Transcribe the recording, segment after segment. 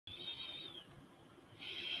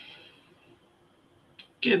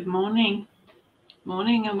Good morning.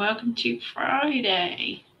 Morning and welcome to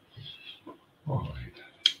Friday.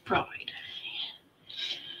 Friday.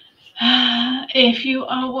 If you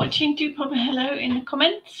are watching, do pop a hello in the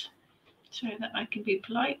comments so that I can be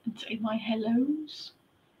polite and say my hellos.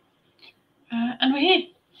 And we're here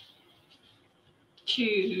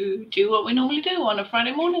to do what we normally do on a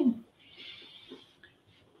Friday morning.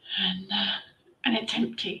 And it's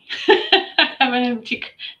empty. I have an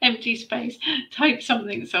empty space. Type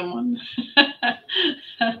something, someone.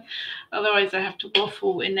 Otherwise I have to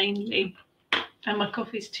waffle inanely. And my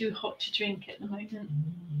coffee's too hot to drink at the moment.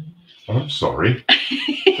 I'm sorry.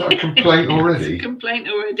 Is that a complaint already? It's a complaint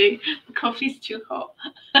already. The coffee's too hot.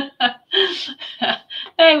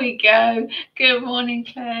 There we go. Good morning,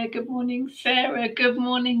 Claire. Good morning, Sarah. Good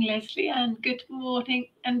morning, Leslie Ann. Good morning,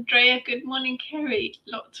 Andrea. Good morning, Kerry.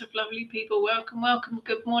 Lots of lovely people. Welcome, welcome.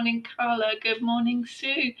 Good morning, Carla. Good morning,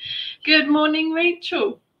 Sue. Good morning,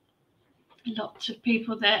 Rachel. Lots of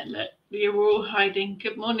people there. Look, you're all hiding.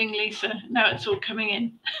 Good morning, Lisa. Now it's all coming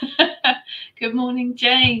in. Good morning,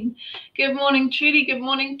 Jane. Good morning, Trudy. Good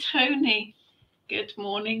morning, Tony. Good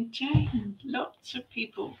morning, Jane. Lots of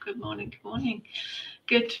people. Good morning, good morning.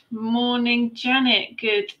 Good morning, Janet.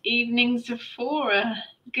 Good evening, Zephora.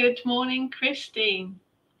 Good morning, Christine.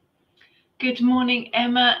 Good morning,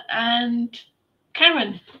 Emma and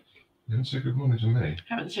Karen. You haven't said good morning to me.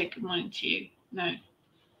 Haven't said good morning to you. No.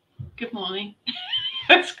 Good morning.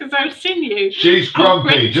 That's because I've seen you. She's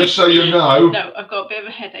grumpy, just so you know. No, I've got a bit of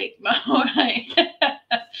a headache, but all right.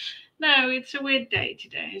 No, it's a weird day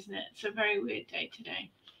today, isn't it? It's a very weird day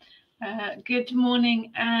today. Good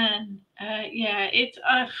morning, Anne. Yeah, it's.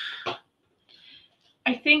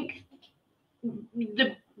 I think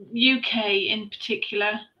the UK in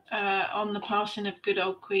particular, on the passing of good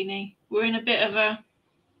old Queenie, we're in a bit of a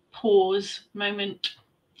pause moment.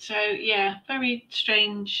 So yeah, very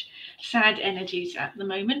strange, sad energies at the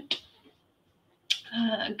moment.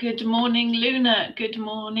 Good morning, Luna. Good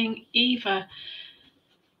morning, Eva.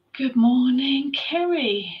 Good morning,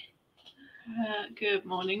 Kerry. Good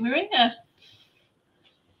morning, Maria.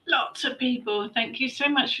 Lots of people. Thank you so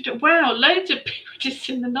much for wow, loads of people just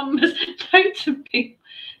in the numbers. Loads of people.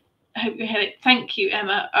 I hope you had it. Thank you,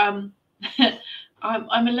 Emma. I'm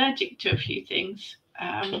allergic to a few things.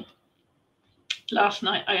 Last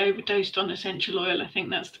night I overdosed on essential oil. I think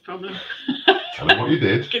that's the problem. Tell them what you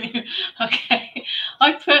did. Okay.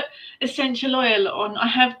 I put essential oil on. I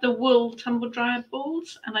have the wool tumble dryer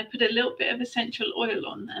balls and I put a little bit of essential oil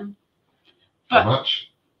on them. But how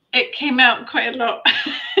much? It came out quite a lot.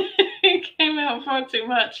 It came out far too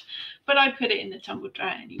much. But I put it in the tumble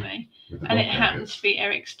dryer anyway. And it happens to be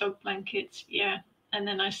Eric's dog blankets. Yeah. And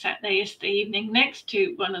then I sat there yesterday evening next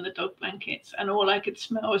to one of the dog blankets and all I could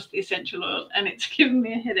smell was the essential oil and it's given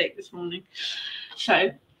me a headache this morning. So,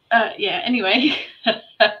 yeah, anyway,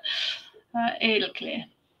 it'll clear.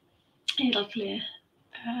 It'll clear.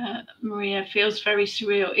 Maria feels very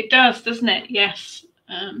surreal. It does, doesn't it? Yes.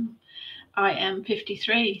 I am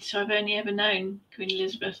 53, so I've only ever known Queen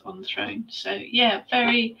Elizabeth on the throne. So, yeah,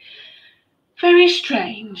 very, very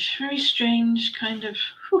strange kind of,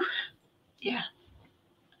 whew, yeah.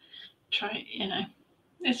 Try,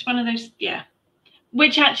 it's one of those, yeah,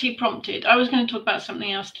 which actually prompted, I was going to talk about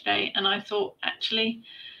something else today and I thought actually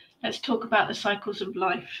let's talk about the cycles of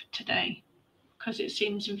life today because it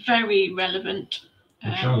seems very relevant.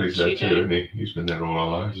 Charlie's there too, isn't he? He's been there all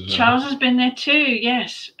our lives as well. Charles has been there too,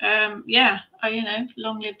 yes. Yeah,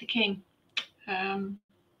 long live the king.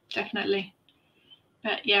 Definitely.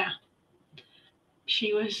 But yeah,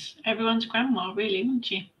 she was everyone's grandma really, wasn't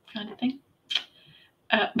she, kind of thing.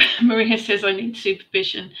 Maria says I need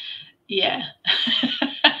supervision. Yeah.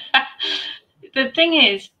 The thing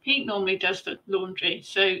is, Pete normally does the laundry,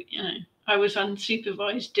 so I was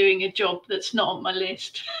unsupervised doing a job that's not on my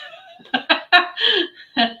list.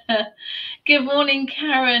 Good morning,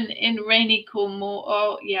 Karen in rainy Cornwall.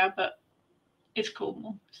 Oh yeah, but it's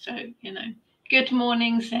Cornwall, so Good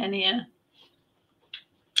morning, Xenia.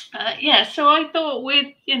 Yeah, so I thought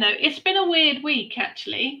it's been a weird week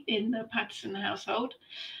actually in the Patterson household.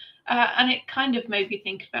 And it kind of made me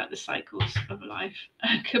think about the cycles of life.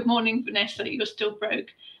 Good morning, Vanessa. You're still broke.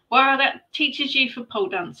 Well, that teaches you for pole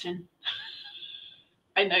dancing.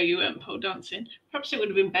 I know you weren't pole dancing. Perhaps it would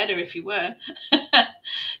have been better if you were.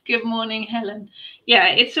 Good morning, Helen. Yeah,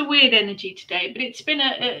 it's a weird energy today, but it's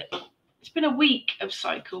been a week of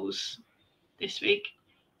cycles this week.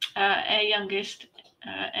 Our youngest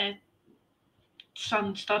our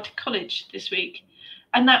son started college this week,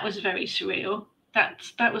 and that was very surreal.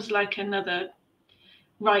 That was like another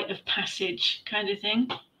rite of passage kind of thing,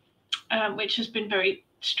 which has been very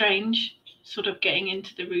strange. sort of getting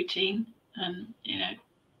into the routine, and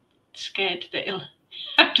scared that he'll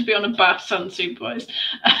have to be on a bus unsupervised.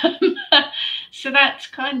 So that's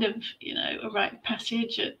kind of a rite of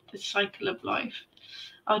passage at the cycle of life.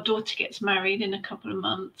 Our daughter gets married in a couple of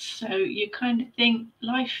months, so you kind of think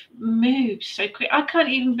life moves so quick. I can't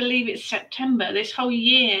even believe it's September. This whole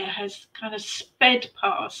year has kind of sped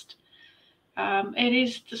past. It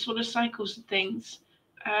is the sort of cycles of things,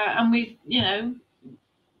 and we,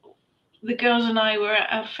 the girls and I were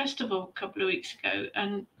at a festival a couple of weeks ago,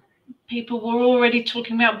 and people were already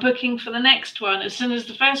talking about booking for the next one as soon as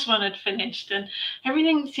the first one had finished, and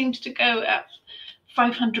everything seems to go at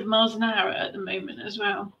 500 miles an hour at the moment as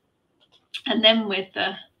well. And then with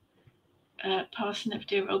the passing of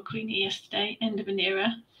dear old Queenie yesterday, end of an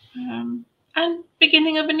era, and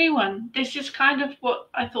beginning of a new one. This is kind of what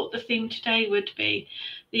I thought the theme today would be,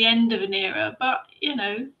 the end of an era, but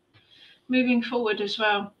moving forward as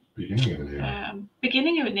well. Beginning of an era.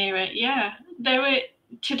 Beginning of an era, yeah.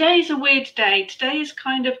 Today's a weird day. Today is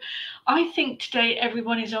kind of, I think today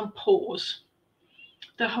everyone is on pause.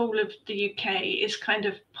 The whole of the UK is kind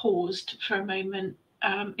of paused for a moment,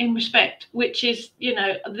 in respect, which is,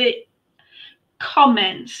 the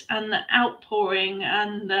comments and the outpouring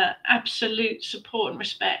and the absolute support and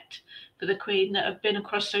respect for the Queen that have been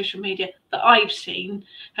across social media that I've seen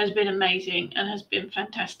has been amazing and has been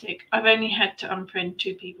fantastic. I've only had to unfriend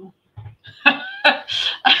 2 people.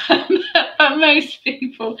 But most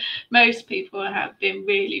people have been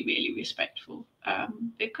really, really respectful,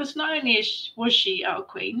 because not only was she our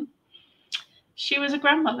Queen, she was a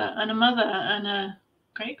grandmother and a mother and a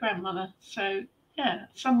great grandmother. So yeah,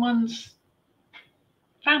 someone's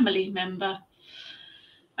family member,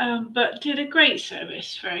 but did a great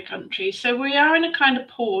service for our country. So we are in a kind of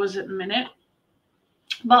pause at the minute,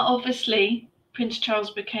 but obviously Prince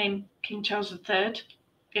Charles became King Charles III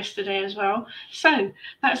yesterday as well, so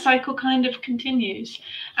that cycle kind of continues.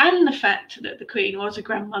 And the fact that the Queen was a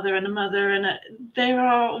grandmother and a mother, and there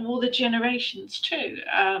are all the generations too.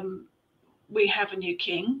 We have a new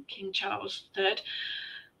king, King Charles III,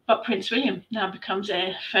 but Prince William now becomes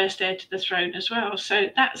first heir to the throne as well. So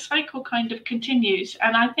that cycle kind of continues,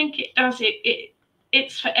 and I think it does.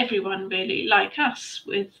 It's for everyone really, like us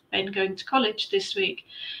with Ben going to college this week.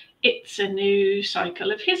 It's a new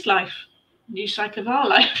cycle of his life. New cycle of our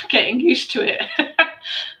life, getting used to it.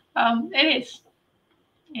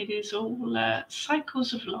 It is all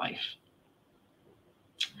cycles of life.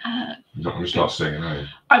 You're not going to start singing, are you?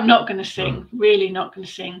 I'm not going to sing. Really not going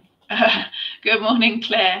to sing. Good morning,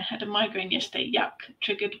 Claire. Had a migraine yesterday. Yuck.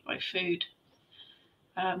 Triggered by food.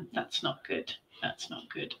 That's not good. That's not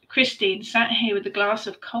good. Christine sat here with a glass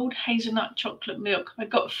of cold hazelnut chocolate milk. I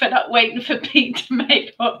got fed up waiting for Pete to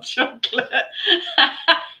make hot chocolate.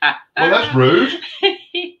 Well, that's rude.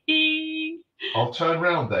 I'll turn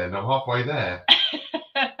round then. I'm halfway there.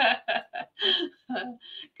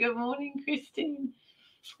 Good morning, Christine.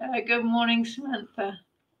 Good morning, Samantha.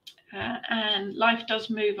 And life does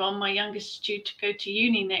move on. My youngest is due to go to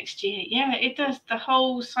uni next year. Yeah, it does. The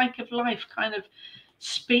whole cycle of life kind of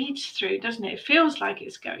speeds through, doesn't it? It feels like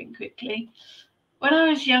it's going quickly. When I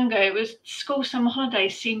was younger, it was school summer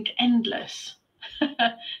holidays seemed endless.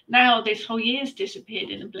 Now this whole year's disappeared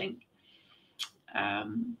in a blink.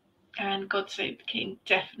 And God Save the King,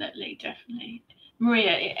 definitely.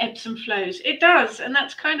 Maria, it ebbs and flows. It does, and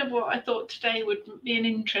that's kind of what I thought today would be an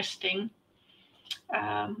interesting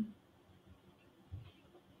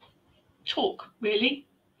talk, really.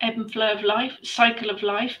 Ebb and flow of life, cycle of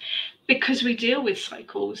life, because we deal with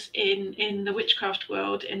cycles in the witchcraft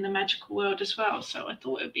world, in the magical world as well. So I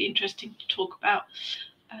thought it would be interesting to talk about.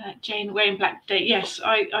 Jane wearing black today. Yes,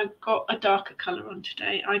 I got a darker colour on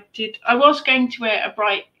today. I was going to wear a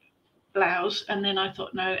bright blouse, and then I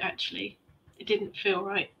thought, no, actually, it didn't feel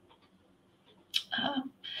right.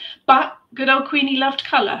 But good old Queenie loved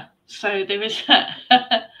colour, so there is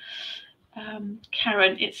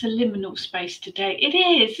Karen, it's a liminal space today. It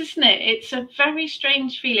is, isn't it? It's a very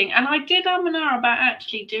strange feeling. And I did and ah about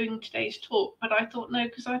actually doing today's talk, but I thought no,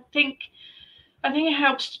 because I think it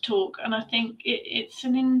helps to talk, and I think it's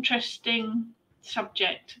an interesting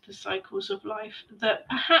subject, the cycles of life, that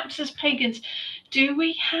perhaps as pagans, do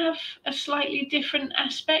we have a slightly different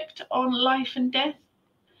aspect on life and death,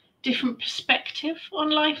 different perspective on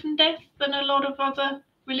life and death than a lot of other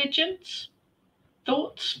religions?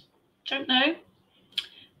 Thoughts? Don't know.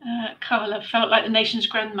 Carla felt like the nation's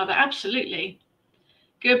grandmother. Absolutely.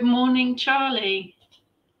 Good morning, Charlie.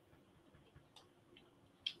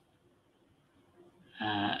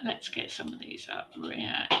 Let's get some of these up.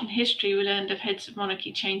 Yeah. In history, we learned of heads of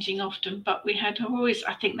monarchy changing often, but we had always,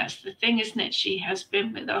 I think that's the thing, isn't it? She has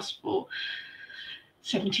been with us for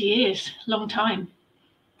 70 years, long time.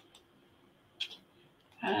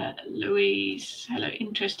 Louise, hello,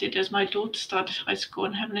 interested as my daughter started high school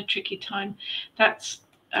and having a tricky time. That's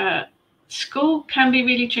school can be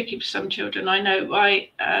really tricky for some children. I know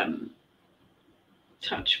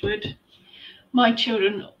touch wood, my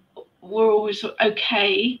children were always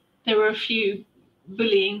okay. There were a few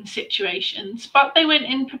bullying situations, but they went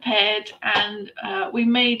in prepared, and we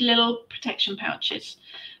made little protection pouches,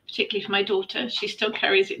 particularly for my daughter. She still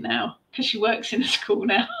carries it now because she works in a school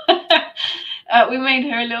now. We made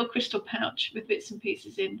her a little crystal pouch with bits and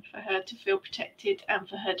pieces in for her to feel protected and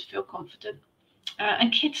for her to feel confident.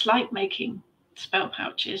 And kids like making spell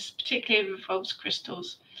pouches, particularly if it involves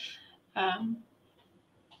crystals.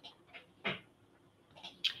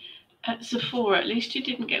 At Sephora, at least you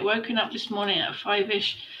didn't get woken up this morning at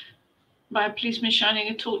 5ish by a policeman shining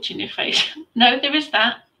a torch in your face. No, there is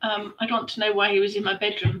that. I don't want to know why he was in my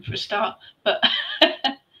bedroom for a start, but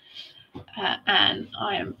and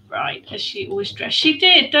I am right, as she always dressed. She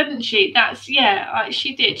did, didn't she? That's, yeah,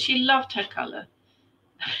 she did. She loved her colour.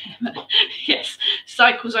 Yes,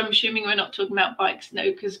 cycles, I'm assuming we're not talking about bikes. No,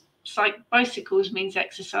 because bicycles means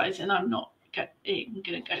exercise, and I'm not even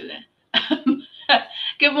going to go there.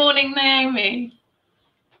 Good morning, Naomi.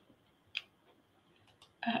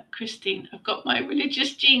 Christine, I've got my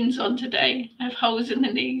religious jeans on today. I have holes in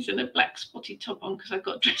the knees and a black spotty top on because I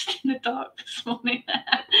got dressed in the dark this morning.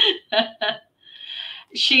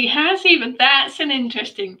 She has even, that's an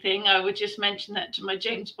interesting thing. I would just mention that to my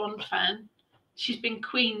James Bond fan. She's been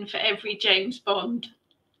queen for every James Bond.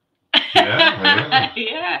 Yeah.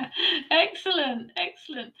 Yeah, excellent,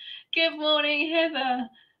 excellent. Good morning, Heather.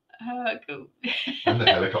 And the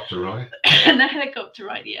helicopter ride. And the helicopter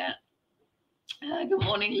ride, yeah. Good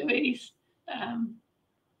morning, Louise.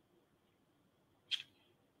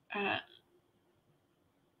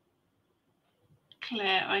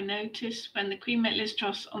 Claire, I noticed when the Queen met Liz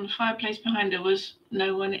Truss on the fireplace behind her was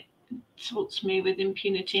no one insults me with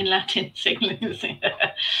impunity in Latin signaling.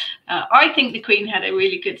 I think the Queen had a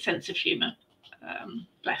really good sense of humour.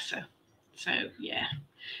 Bless her. So, yeah.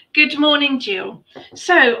 Good morning, Jill.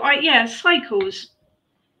 So, cycles.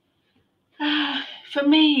 For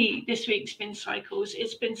me, this week's been cycles.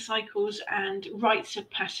 It's been cycles and rites of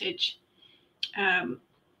passage,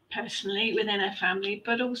 personally, within our family,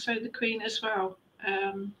 but also the Queen as well.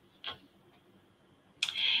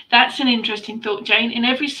 That's an interesting thought, Jane. In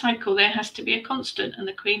every cycle, there has to be a constant, and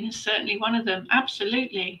the Queen is certainly one of them.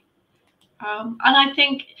 Absolutely. And I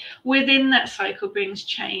think within that cycle brings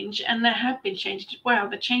change, and there have been changes. Wow,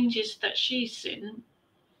 the changes that she's seen,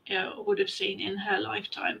 would have seen in her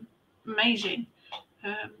lifetime. Amazing.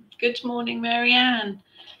 Good morning, Marianne.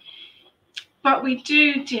 But we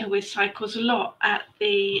do deal with cycles a lot at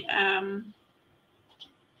the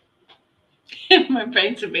my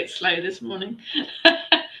brain's a bit slow this morning.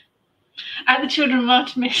 At the Children of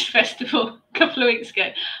Artemis Festival a couple of weeks ago,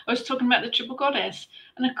 I was talking about the Triple Goddess,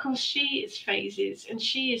 and of course she is phases and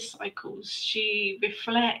she is cycles. She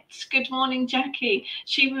reflects, good morning, Jackie,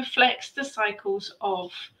 she reflects the cycles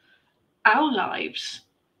of our lives,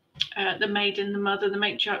 the maiden, the mother, the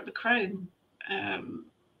matriarch, the crone,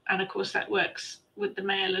 and of course that works with the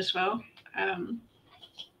male as well.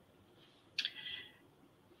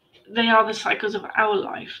 They are the cycles of our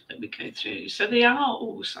life that we go through. So they are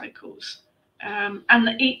all cycles.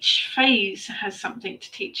 And each phase has something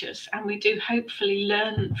to teach us, and we do hopefully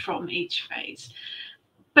learn from each phase.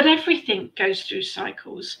 But everything goes through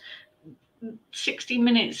cycles. 60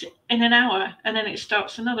 minutes in an hour, and then it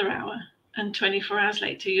starts another hour, and 24 hours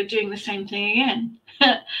later you're doing the same thing again.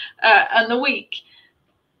 And the week,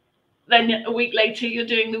 then a week later you're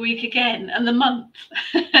doing the week again, and the month,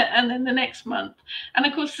 and then the next month. And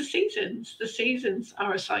of course the seasons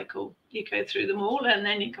are a cycle. You go through them all, and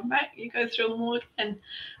then you come back, you go through them all again.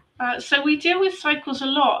 So we deal with cycles a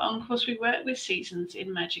lot, and of course we work with seasons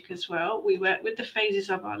in magic as well. We work with the phases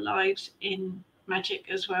of our lives in magic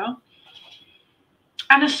as well.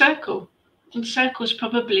 And a circle. And circle is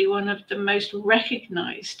probably one of the most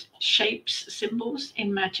recognized shapes, symbols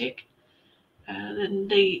in magic.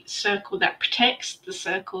 The circle that protects, the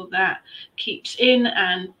circle that keeps in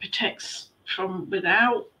and protects from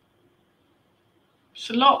without. It's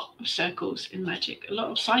a lot of circles in magic, a lot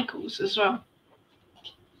of cycles as well.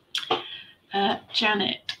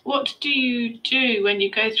 Janet, what do you do when you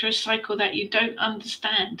go through a cycle that you don't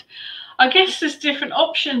understand? I guess there's different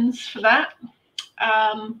options for that.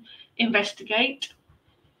 Investigate,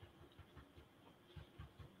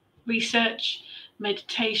 research,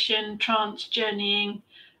 meditation, trance, journeying,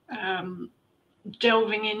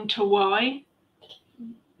 delving into why,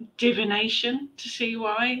 divination to see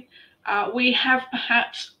why. We have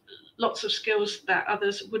perhaps lots of skills that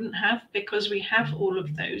others wouldn't have, because we have all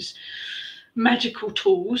of those magical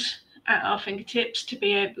tools at our fingertips to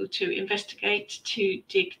be able to investigate, to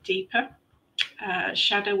dig deeper.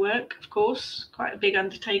 Shadow work, of course, quite a big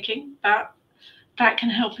undertaking, but that can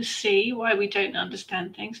help us see why we don't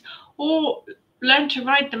understand things, or learn to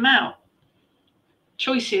ride them out.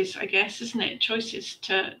 Choices, I guess, isn't it? Choices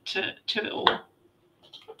to it all.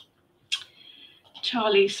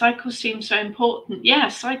 Charlie, cycles seem so important. Yeah,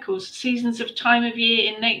 cycles, seasons of time of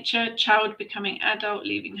year in nature, child becoming adult,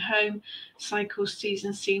 leaving home. Cycles,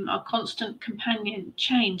 seasons seem our constant companion.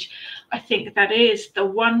 Change. I think that is the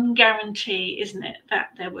one guarantee, isn't it? That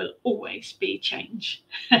there will always be change.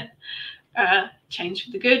 Change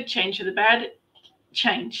for the good, change for the bad,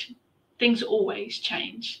 change. Things always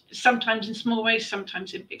change. Sometimes in small ways,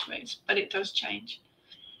 sometimes in big ways, but it does change.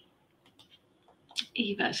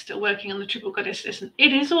 Eva, still working on the Triple Goddess lesson.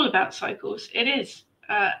 It is all about cycles. It is.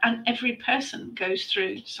 And every person goes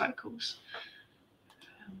through cycles.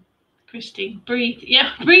 Christine, breathe.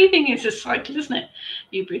 Yeah, breathing is a cycle, isn't it?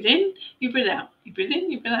 You breathe in, you breathe out. You breathe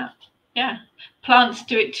in, you breathe out. Yeah. Plants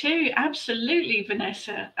do it too. Absolutely,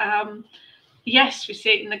 Vanessa. Yes, we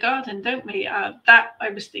see it in the garden, don't we? That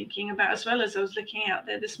I was thinking about as well as I was looking out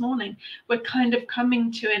there this morning. We're kind of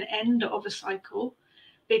coming to an end of a cycle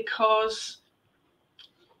because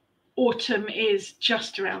autumn is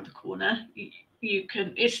just around the corner. You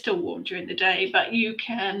can, it's still warm during the day, but you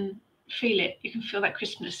can feel it. You can feel that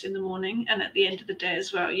Christmas in the morning and at the end of the day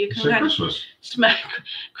as well. You can Christmas.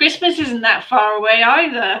 Christmas isn't that far away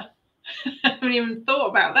either. I haven't even thought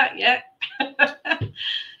about that yet.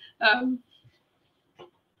 I'm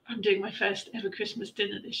doing my first ever Christmas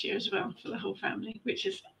dinner this year as well for the whole family, which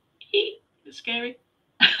is scary.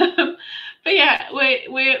 But yeah,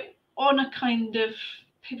 we're on a kind of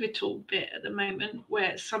pivotal bit at the moment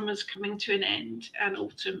where summer's coming to an end and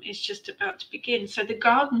autumn is just about to begin. So the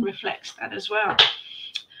garden reflects that as well.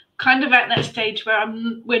 Kind of at that stage where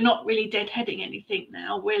we're not really deadheading anything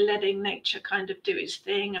now. We're letting nature kind of do its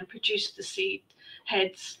thing and produce the seed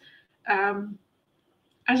heads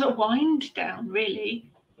as a wind down, really,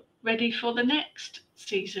 ready for the next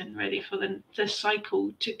season, ready for the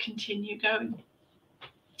cycle to continue going.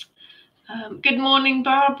 Good morning,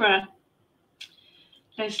 Barbara.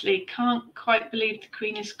 Leslie, can't quite believe the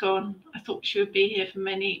Queen is gone. I thought she would be here for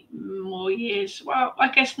many more years. Well, I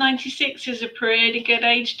guess 96 is a pretty good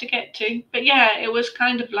age to get to. But yeah, it was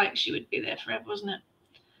kind of like she would be there forever, wasn't it?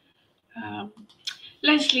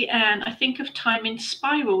 Leslie Ann, I think of time in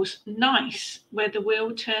spirals. Nice, where the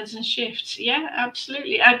wheel turns and shifts. Yeah,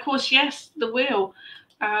 absolutely. And of course, yes, the wheel.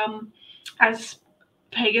 As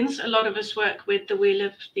pagans, a lot of us work with the wheel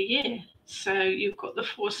of the year. So you've got the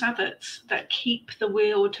 4 Sabbats that keep the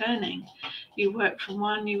wheel turning. You work from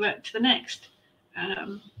one, you work to the next,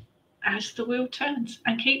 as the wheel turns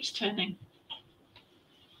and keeps turning.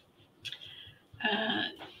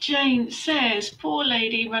 Jane says, poor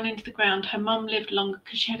lady run into the ground. Her mum lived longer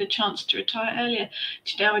because she had a chance to retire earlier.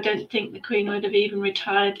 Today, I don't think the Queen would have even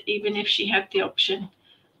retired, even if she had the option.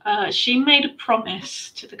 She made a promise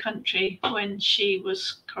to the country when she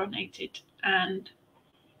was coronated, and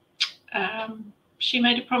she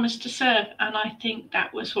made a promise to serve, and I think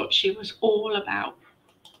that was what she was all about.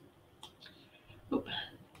 Oop.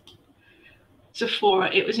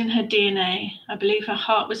 Sephora, it was in her DNA. I believe her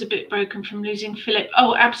heart was a bit broken from losing Philip.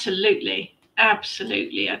 Oh, absolutely.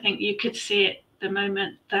 Absolutely. I think you could see it the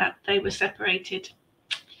moment that they were separated.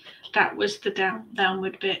 That was the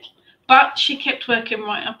downward bit. But she kept working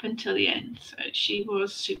right up until the end. So she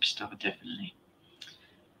was superstar, definitely.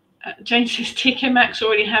 Jane says, TK Maxx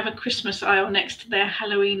already have a Christmas aisle next to their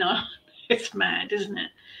Halloween aisle. It's mad, isn't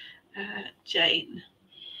it? Jane,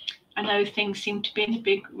 I know things seem to be in a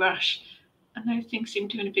big rush.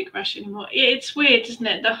 Anymore. It's weird, isn't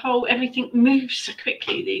it? Everything moves so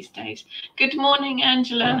quickly these days. Good morning,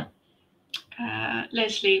 Angela.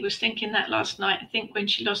 Leslie was thinking that last night. I think when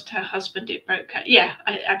she lost her husband, it broke her. Yeah,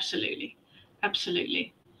 absolutely.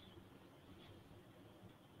 Absolutely.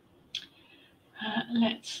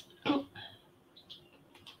 Let's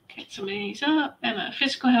get some of these up. Emma,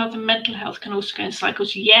 physical health and mental health can also go in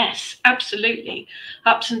cycles. Yes, absolutely.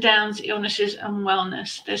 Ups and downs, illnesses and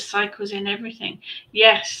wellness. There's cycles in everything.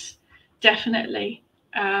 Yes, definitely.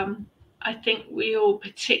 I think we all,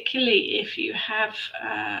 particularly if you have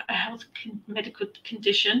a medical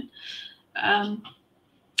condition,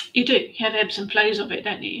 you do. You have ebbs and flows of it,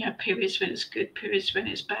 don't you? You have periods when it's good, periods when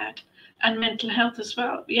it's bad. And mental health as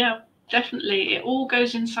well. Yeah, Definitely, it all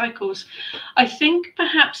goes in cycles. I think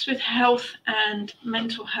perhaps with health and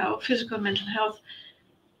mental health, physical and mental health,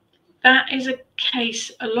 that is a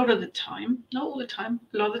case a lot of the time, not all the time,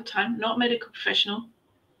 a lot of the time, not a medical professional,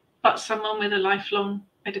 but someone with a lifelong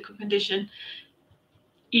medical condition.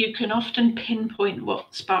 You can often pinpoint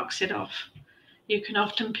what sparks it off. You can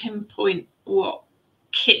often pinpoint what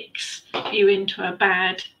kicks you into a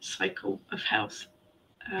bad cycle of health.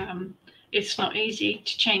 It's not easy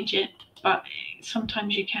to change it, but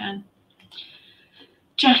sometimes you can.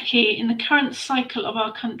 Jackie, in the current cycle of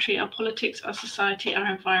our country, our politics, our society,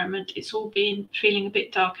 our environment, it's all been feeling a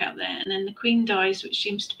bit dark out there. And then the Queen dies, which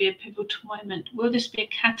seems to be a pivotal moment. Will this be a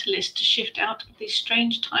catalyst to shift out of these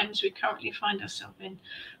strange times we currently find ourselves in?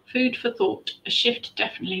 Food for thought. A shift,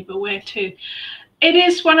 definitely, but where to? It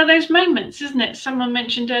is one of those moments, isn't it? Someone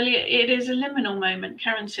mentioned earlier, it is a liminal moment.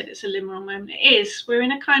 Karen said it's a liminal moment. It is. We're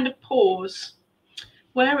in a kind of pause.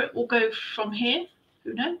 Where it will go from here,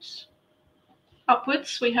 who knows?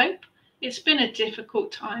 Upwards, we hope. It's been a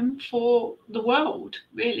difficult time for the world,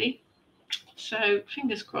 really. So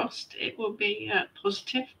fingers crossed it will be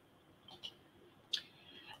positive.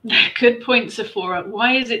 Good point, Sephora.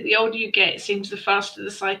 Why is it the older you get, it seems the faster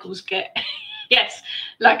the cycles get? Yes,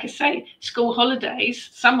 like I say, school holidays,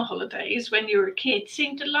 summer holidays, when you were a kid,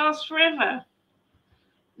 seemed to last forever.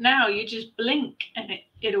 Now you just blink and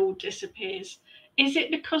it all disappears. Is it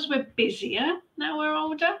because we're busier now we're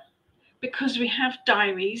older? Because we have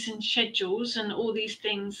diaries and schedules and all these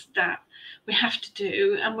things that we have to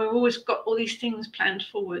do, and we've always got all these things planned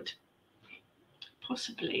forward?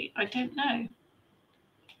 Possibly, I don't know.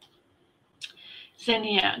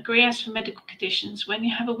 Xenia, agree. As for medical conditions, when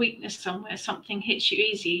you have a weakness somewhere, something hits you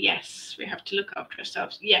easy. Yes, we have to look after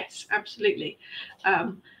ourselves. Yes, absolutely.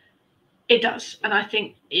 It does. And I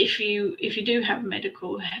think if you do have a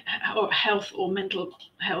medical or health or mental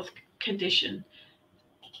health condition,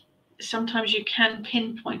 sometimes you can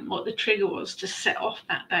pinpoint what the trigger was to set off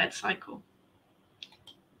that bad cycle.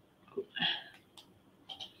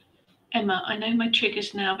 Emma, I know my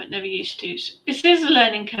triggers now, but never used to. This is a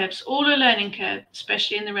learning curve. It's all a learning curve,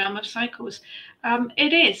 especially in the realm of cycles.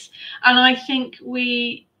 It is. And I think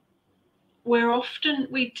we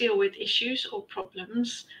deal with issues or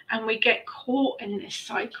problems and we get caught in this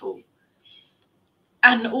cycle.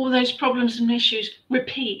 And all those problems and issues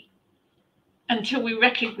repeat until we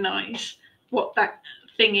recognize what that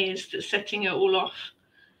thing is that's setting it all off.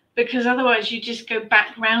 Because otherwise you just go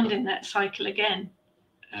back round in that cycle again.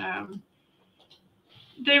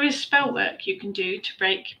 There is spell work you can do to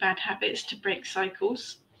break bad habits, to break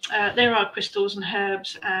cycles. There are crystals and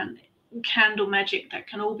herbs and candle magic that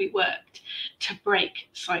can all be worked to break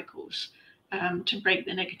cycles, to break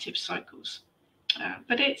the negative cycles.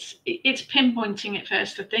 But it's pinpointing it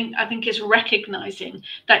first. I think it's recognizing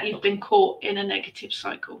that you've been caught in a negative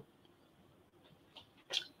cycle.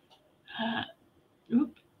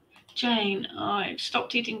 Jane, I've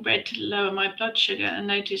stopped eating bread to lower my blood sugar and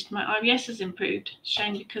noticed my IBS has improved.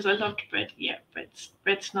 Shame, because I loved bread. Yeah,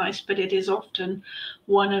 bread's nice, but it is often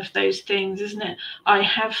one of those things, isn't it? I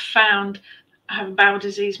have bowel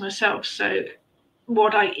disease myself, so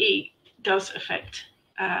what I eat does affect.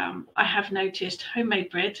 I have noticed homemade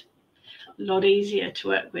bread a lot easier to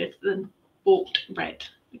work with than bought bread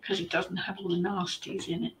because it doesn't have all the nasties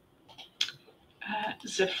in it.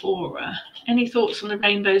 Zephora, any thoughts on the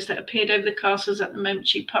rainbows that appeared over the castles at the moment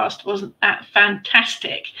she passed? Wasn't that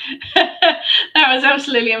fantastic? That was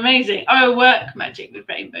absolutely amazing. I work magic with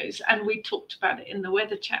rainbows, and we talked about it in the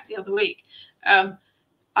weather chat the other week.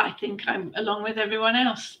 I think I'm along with everyone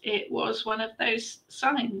else. It was one of those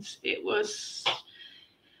signs. It was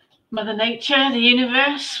Mother Nature, the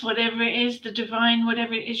universe, whatever it is, the divine,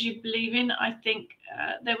 whatever it is you believe in. I think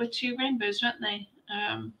there were two rainbows, weren't they?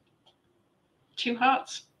 Two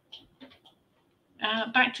hearts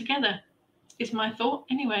back together is my thought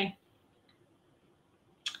anyway.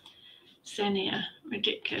 Xenia,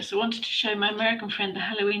 ridiculous. I wanted to show my American friend the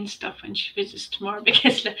Halloween stuff when she visits tomorrow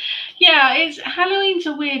because Halloween's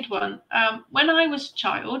a weird one. When I was a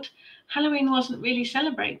child, Halloween wasn't really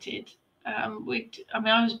celebrated. I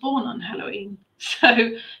was born on Halloween,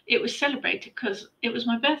 so it was celebrated because it was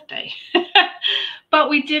my birthday. But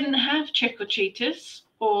we didn't have trick-or-treaters.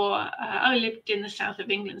 I lived in the south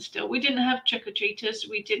of England still. We didn't have trick-or-treaters.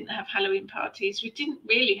 We didn't have Halloween parties. We didn't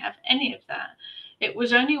really have any of that. It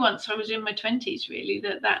was only once I was in my 20s, really,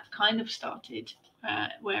 that kind of started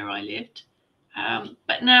where I lived.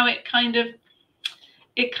 But now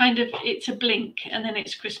it's a blink and then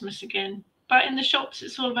it's Christmas again. But in the shops,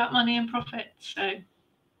 it's all about money and profit. So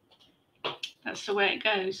that's the way it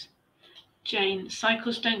goes. Jane,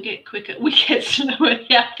 cycles don't get quicker, we get slower.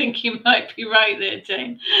 Yeah, I think you might be right there,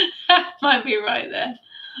 Jane. Might be right there.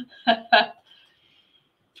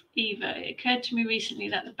 Eva, it occurred to me recently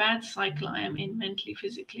that the bad cycle I am in mentally,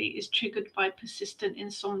 physically is triggered by persistent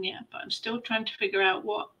insomnia, but I'm still trying to figure out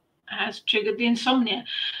what has triggered the insomnia.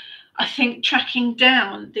 I think tracking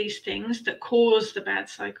down these things that cause the bad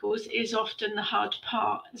cycles is often the hard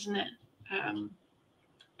part, isn't it?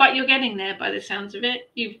 But you're getting there by the sounds of it.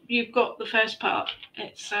 You've got the first part.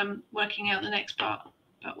 It's working out the next part.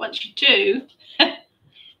 But once you do,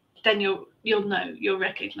 then you'll know, you'll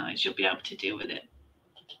recognise, you'll be able to deal with it.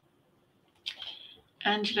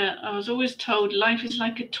 Angela, I was always told life is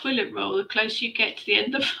like a toilet roll. The closer you get to the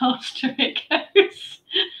end, the faster it goes.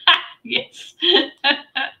 Yes.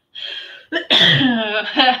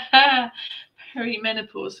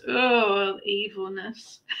 Perimenopause. Oh,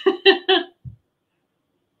 evilness.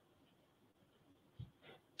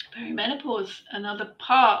 Perimenopause, another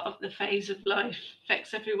part of the phase of life,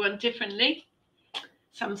 affects everyone differently.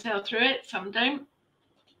 Some sail through it, some don't.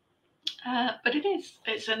 But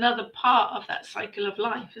it's another part of that cycle of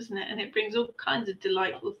life, isn't it? And it brings all kinds of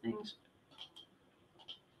delightful things.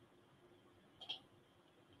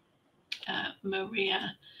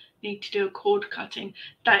 Maria, need to do a cord cutting.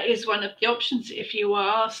 That is one of the options if you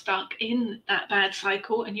are stuck in that bad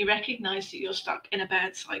cycle and you recognize that you're stuck in a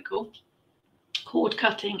bad cycle. Cord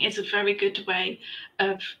cutting is a very good way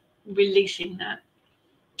of releasing that.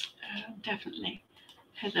 Definitely.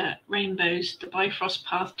 Heather, rainbows, the Bifrost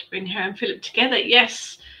path to bring her and Philip together.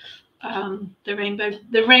 Yes, the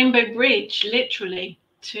rainbow bridge, literally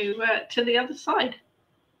to the other side.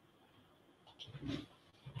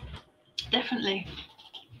 Definitely.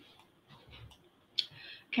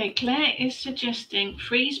 Okay, Claire is suggesting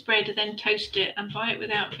freeze bread, then toast it and buy it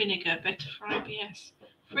without vinegar. Better for IBS.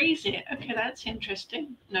 Freeze it. Okay, that's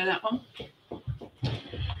interesting. Know that one.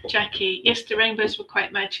 Jackie, yes, the rainbows were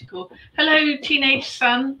quite magical. Hello, teenage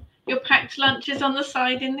son. Your packed lunch is on the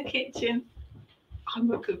side in the kitchen. I'm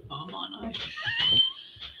a good mom, aren't I?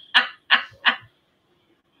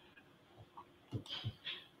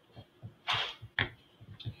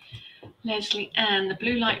 Leslie Ann, the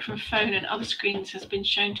blue light from phone and other screens has been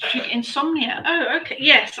shown to trigger insomnia. Oh, okay.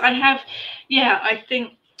 Yes, I have. Yeah, I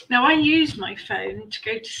think. Now, I use my phone to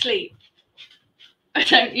go to sleep. I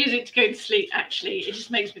don't use it to go to sleep, actually. It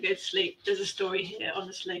just makes me go to sleep. There's a story here,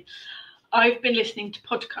 honestly. I've been listening to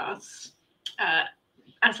podcasts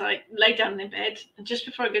as I lay down in bed and just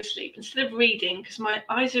before I go to sleep, instead of reading, because my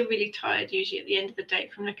eyes are really tired usually at the end of the day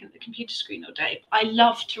from looking at the computer screen all day. I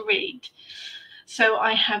love to read. So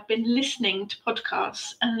I have been listening to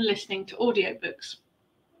podcasts and listening to audiobooks.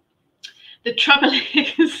 The trouble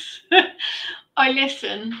is, I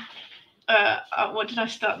listen. What did I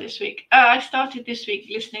start this week? I started this week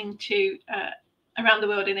listening to Around the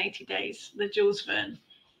World in 80 Days, the Jules Verne.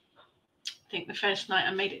 I think the first night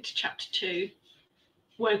I made it to chapter 2,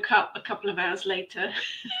 woke up a couple of hours later,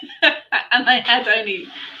 and I had only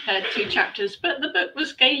heard 2 chapters, but the book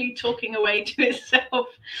was gaily talking away to itself.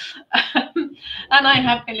 And I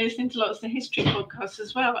have been listening to lots of history podcasts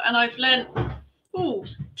as well, and I've learned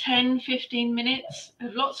 10-15 minutes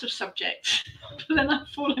of lots of subjects, but then I've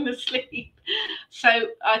fallen asleep. So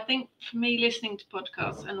I think for me, listening to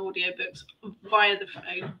podcasts and audiobooks via the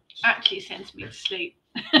phone actually sends me to sleep.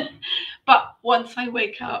 But once I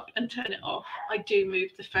wake up and turn it off, I do move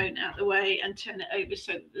the phone out of the way and turn it over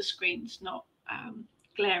so that the screen's not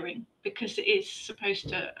glaring, because it is supposed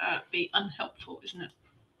to be unhelpful, isn't it?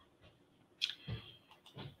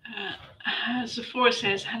 Sephora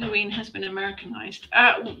says Halloween has been Americanized.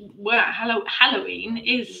 Well, Halloween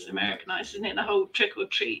is Americanized, isn't it? The whole trick or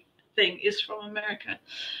treat thing is from America,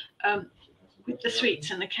 with the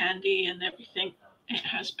sweets and the candy and everything. It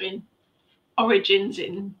has been origins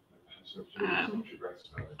in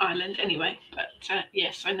Ireland anyway. But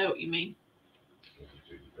yes, I know what you mean.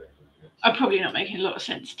 I'm probably not making a lot of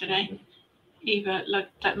sense today. Eva, like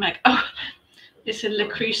that mug. Oh, it's a Le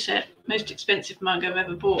Creuset, most expensive mug I've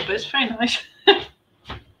ever bought, but it's very nice.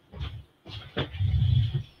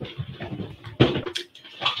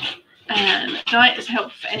 And diet is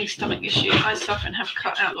helpful for any stomach issue. I suffer and have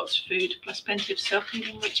cut out lots of food, plus plenty of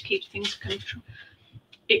self-healing, which keeps things control.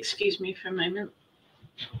 Excuse me for a moment.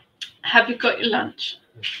 Have you got your lunch?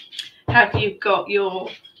 Have you got your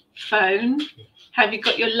phone? Have you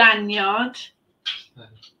got your lanyard?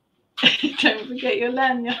 Don't forget your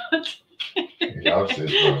lanyard.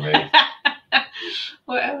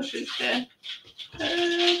 What else is there?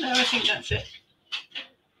 No, I think that's it.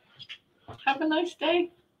 Have a nice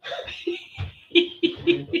day.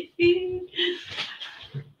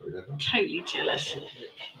 Totally jealous.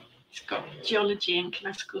 It's got geology and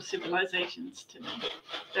classical civilizations to me.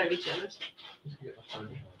 Very jealous.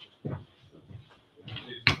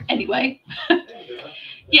 Anyway,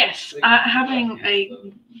 yes, having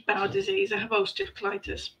a bowel disease, I have ulcerative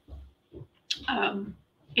colitis.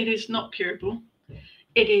 It is not curable.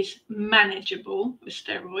 It is manageable with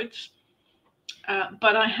steroids.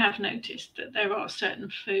 But I have noticed that there are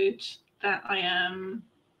certain foods that I am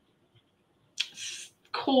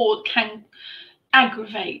can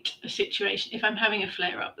aggravate a situation. If I'm having a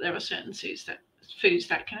flare up, there are certain foods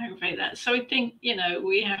that can aggravate that. So I think,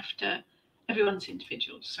 we have to, everyone's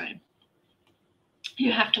individual, so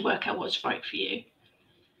you have to work out what's right for you.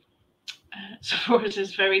 Sephora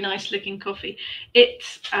says very nice looking coffee.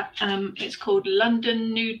 It's called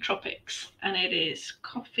London Nootropics, and it is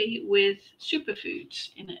coffee with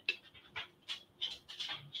superfoods in it.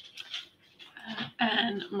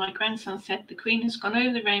 And my grandson said the Queen has gone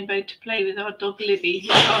over the rainbow to play with our dog Libby, who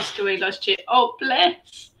passed away last year. Oh,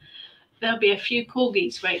 bless! There'll be a few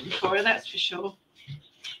corgis waiting for her, that's for sure.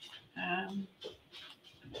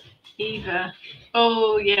 Eva.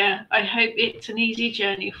 Oh, yeah. I hope it's an easy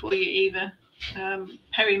journey for you, Eva.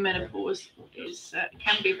 Perimenopause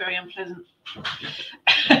can be very unpleasant.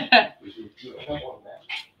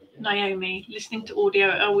 Naomi, listening to audio,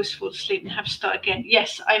 I always fall asleep and have to start again.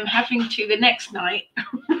 Yes, I'm having to the next night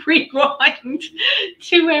rewind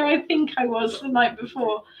to where I think I was the night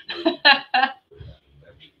before.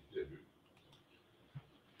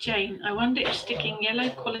 Jane, I wonder if sticking yellow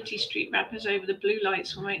quality street wrappers over the blue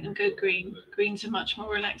lights will make them go green. Green's a much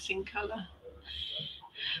more relaxing colour.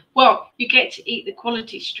 Well, you get to eat the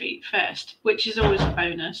quality street first, which is always a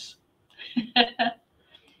bonus.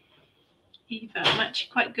 Eva, I'm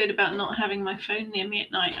actually quite good about not having my phone near me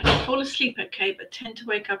at night. I can fall asleep okay, but tend to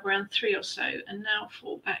wake up around 3 or so and now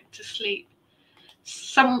fall back to sleep.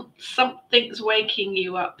 Something's waking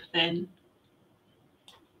you up then.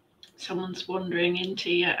 Someone's wandering into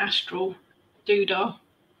your astral doodah.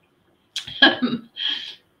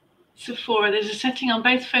 Sephora, there's a setting on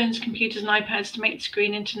both phones, computers and iPads to make the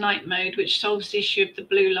screen into night mode, which solves the issue of the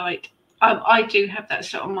blue light. I do have that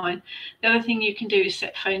set on mine. The other thing you can do is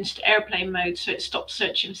set phones to airplane mode so it stops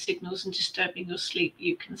searching for signals and disturbing your sleep.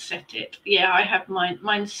 You can set it. Yeah, I have mine.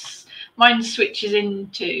 Mine switches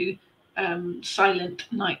into silent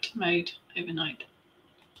night mode overnight.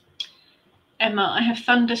 Emma, I have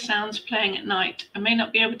thunder sounds playing at night. I may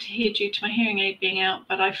not be able to hear due to my hearing aid being out,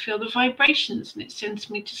 but I feel the vibrations and it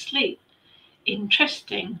sends me to sleep.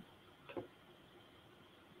 Interesting.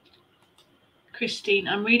 Christine,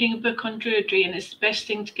 I'm reading a book on Druidry and it's the best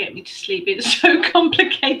thing to get me to sleep. It's so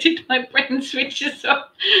complicated, my brain switches off.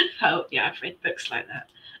 Oh, yeah, I've read books like that.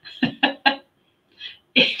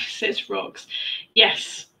 It says rocks.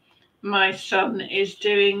 Yes, my son is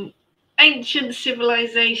doing ancient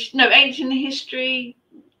history.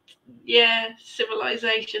 Yeah,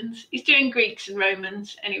 civilizations. He's doing Greeks and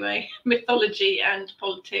Romans anyway, mythology and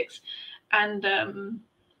politics, and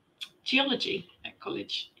geology at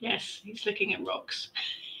college. Yes, he's looking at rocks.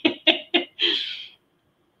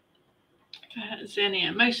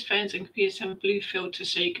 Xenia, most phones and computers have a blue filter,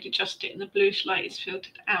 so you could adjust it and the bluish light is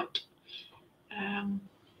filtered out.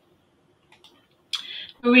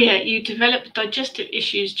 Maria, you developed digestive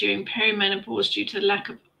issues during perimenopause due to the lack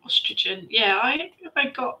of estrogen. Yeah, I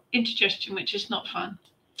got indigestion, which is not fun.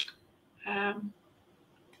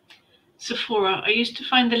 Sephora, I used to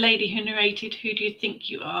find the lady who narrated Who Do You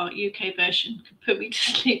Think You Are UK version could put me to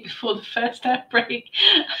sleep before the first outbreak.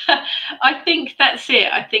 I think that's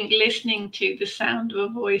it. I think listening to the sound of a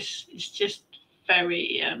voice is just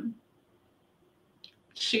very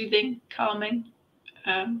soothing, calming.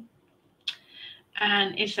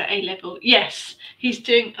 And is that A-level? Yes, he's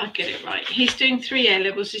doing, I get it right. He's doing 3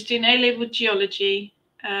 A-levels. He's doing A-level geology,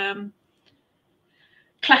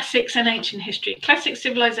 classics and ancient history, classic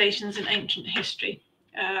civilizations and ancient history,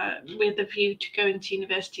 with a view to going to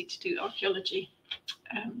university to do archaeology.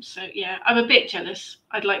 So yeah, I'm a bit jealous.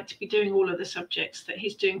 I'd like to be doing all of the subjects that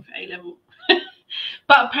he's doing for A-level.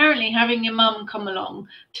 But apparently having your mum come along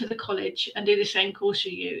to the college and do the same course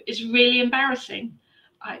as you is really embarrassing.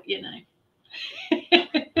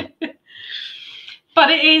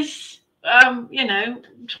 But it is,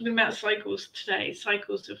 talking about cycles today,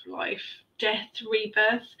 cycles of life, death,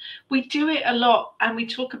 rebirth. We do it a lot, and we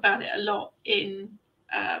talk about it a lot in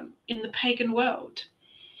the pagan world.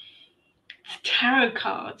 Tarot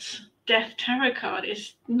cards, death tarot card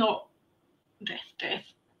is not death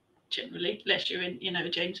generally, unless you're in a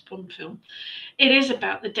James Bond film. It is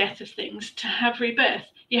about the death of things. To have rebirth,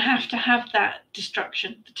 you have to have that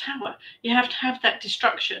destruction. The tower, you have to have that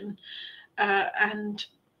destruction and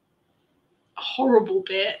a horrible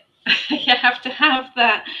bit You have to have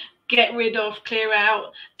that get rid of, clear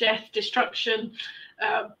out, death, destruction,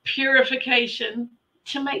 purification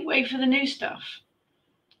to make way for the new stuff.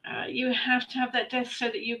 You have to have that death so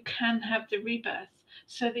that you can have the rebirth,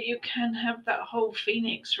 so that you can have that whole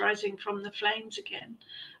phoenix rising from the flames again.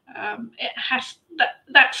 It has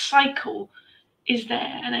that cycle is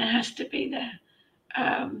there, and it has to be there.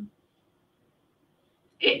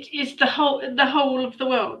 It is the whole of the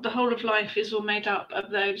world, the whole of life is all made up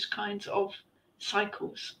of those kinds of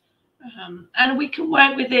cycles. And we can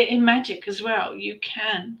work with it in magic as well. You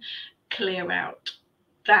can clear out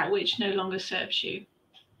that which no longer serves you.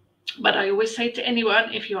 But I always say to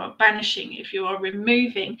anyone, if you are banishing, if you are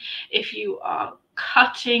removing, if you are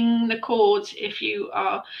cutting the cords, if you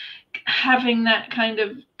are having that kind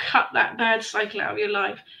of cut that bad cycle out of your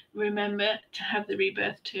life, remember to have the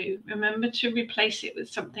rebirth too. Remember to replace it with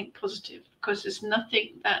something positive, because there's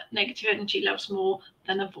nothing that negative energy loves more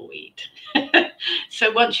than a void.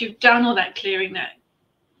 So once you've done all that clearing, that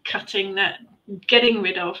cutting, that getting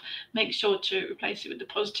rid of, make sure to replace it with the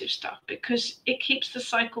positive stuff, because it keeps the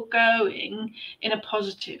cycle going in a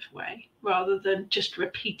positive way rather than just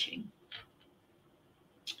repeating.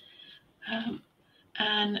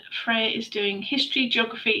 And Freya is doing history,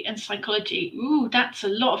 geography and psychology. Ooh, that's a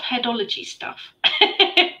lot of headology stuff.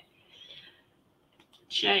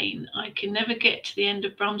 Jane, I can never get to the end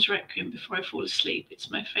of Brahms' Requiem before I fall asleep.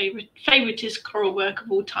 It's my favoritist choral work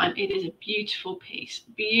of all time. It is a beautiful piece,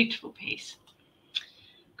 beautiful piece.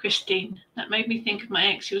 Christine, that made me think of my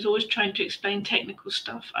ex. He was always trying to explain technical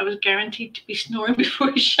stuff. I was guaranteed to be snoring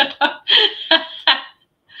before he shut up.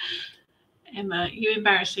 Emma, you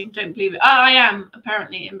embarrassing. Don't believe it. I am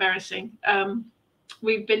apparently embarrassing.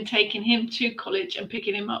 We've been taking him to college and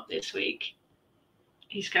picking him up this week.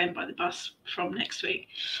 He's going by the bus from next week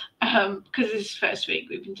because this is first week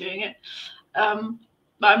we've been doing it.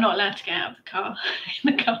 But I'm not allowed to get out of the car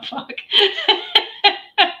in the car park.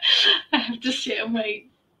 I have to sit and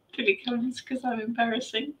wait till he comes because I'm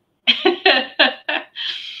embarrassing.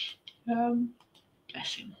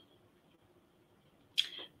 Bless him.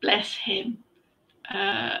 Bless him.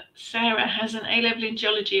 Sarah has an A-level in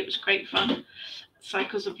geology. It was great fun.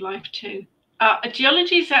 Cycles of life too.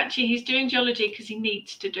 Geology is actually, he's doing geology because he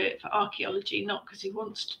needs to do it for archaeology, not because he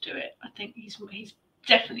wants to do it. I think he's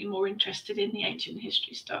definitely more interested in the ancient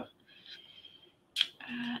history stuff.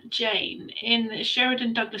 Jane, in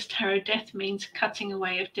Sheridan Douglas Tarot, death means cutting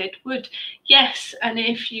away of dead wood. Yes, and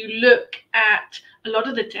if you look at a lot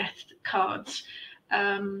of the death cards,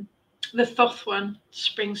 the Thoth one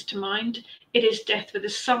springs to mind. It is death with a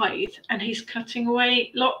scythe, and he's cutting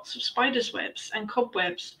away lots of spiders' webs and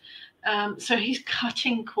cobwebs. So he's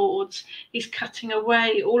cutting cords, he's cutting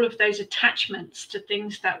away all of those attachments to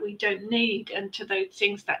things that we don't need and to those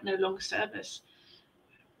things that no longer serve us.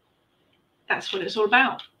 That's what it's all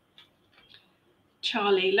about.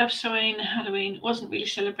 Charlie, love Samhain, Halloween. Wasn't really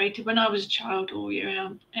celebrated when I was a child all year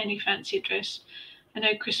round. Any fancy dress? I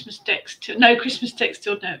know Christmas decks till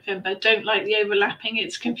November. Don't like the overlapping.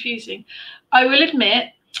 It's confusing. I will admit,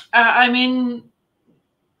 I'm in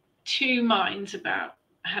two minds about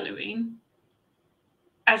Halloween,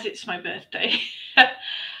 as it's my birthday.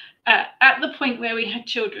 At the point where we had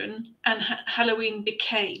children and Halloween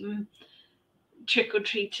became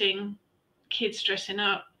trick-or-treating, kids dressing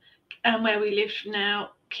up, and where we live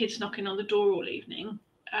now, kids knocking on the door all evening,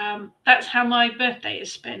 that's how my birthday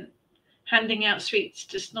is spent, handing out sweets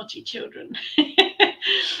to snotty children.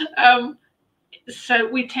 So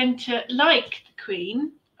we tend to, like the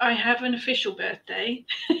Queen, I have an official birthday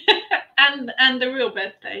and the real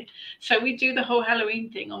birthday. So we do the whole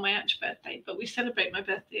Halloween thing on my actual birthday, but we celebrate my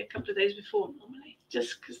birthday a couple of days before normally,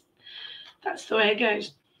 just because that's the way it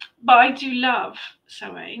goes. But I do love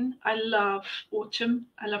Samhain. I love autumn.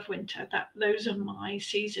 I love winter. Those are my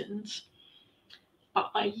seasons.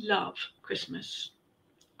 But I love Christmas.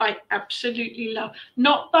 I absolutely love,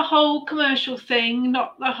 not the whole commercial thing,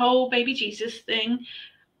 not the whole baby Jesus thing,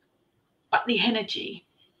 but the energy,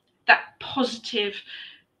 that positive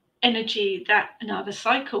energy, that another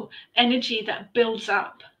cycle, energy that builds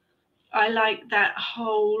up. I like that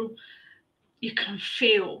whole, you can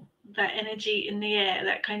feel that energy in the air,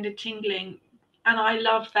 that kind of tingling. And I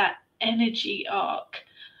love that energy arc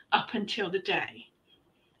up until the day.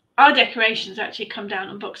 Our decorations actually come down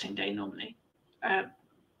on Boxing Day normally,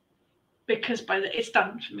 because it's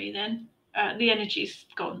done for me then. The energy's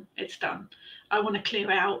gone, it's done. I want to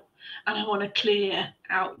clear out, and I want to clear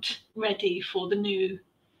out ready for the new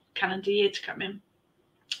calendar year to come in.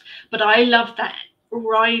 But I love that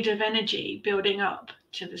ride of energy building up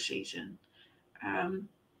to the season.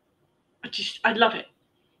 I love it,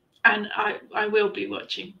 and I will be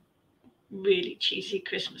watching really cheesy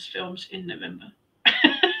Christmas films in November.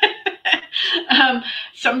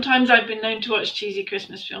 Sometimes I've been known to watch cheesy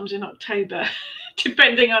Christmas films in October,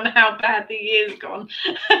 depending on how bad the year's gone.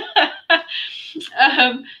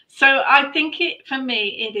 So I think for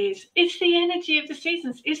me, it's the energy of the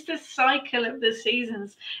seasons. It's the cycle of the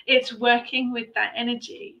seasons. It's working with that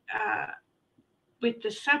energy, with the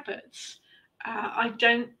Sabbats. I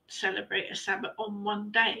don't celebrate a Sabbat on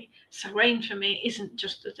one day. Samhain for me isn't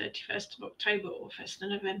just the 31st of October or 1st of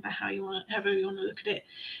November, however you want to look at it.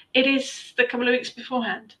 It is the couple of weeks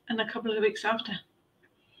beforehand and a couple of weeks after.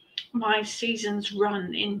 My seasons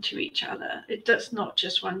run into each other. It does not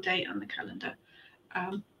just one date on the calendar,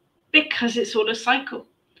 because it's all a cycle.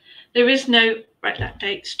 There is no, right, that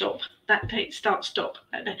date, stop, that date, start, stop.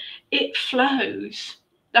 That date. It flows.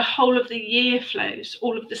 The whole of the year flows.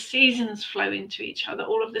 All of the seasons flow into each other.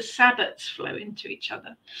 All of the Sabbats flow into each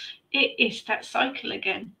other. It is that cycle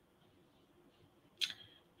again.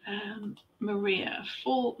 Maria,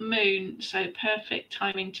 full moon, so perfect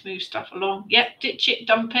timing to move stuff along. Yep, ditch it,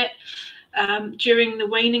 dump it. During the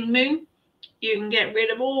waning moon, you can get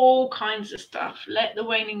rid of all kinds of stuff. Let the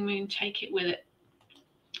waning moon take it with it.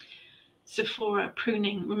 Sephora,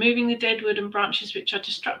 pruning, removing the dead wood and branches which are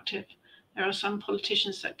destructive. There are some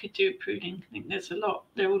politicians that could do pruning. I think there's a lot.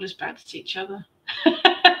 They're all as bad as each other. They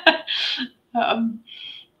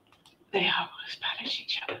are all as bad as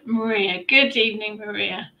each other. Maria, good evening,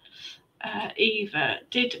 Maria. Eva,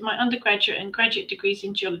 did my undergraduate and graduate degrees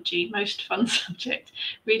in geology, most fun subject,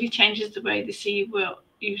 really changes the way they see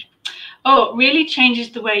really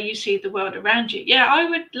changes the way you see the world around you. Yeah, I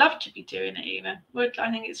would love to be doing it, Eva. I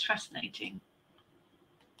think it's fascinating.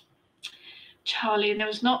 Charlie, there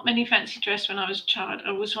was not many fancy dress when I was a child. I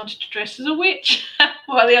always wanted to dress as a witch,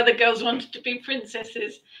 while the other girls wanted to be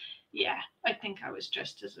princesses. Yeah, I think I was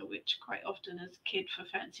dressed as a witch quite often as a kid for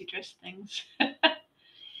fancy dress things.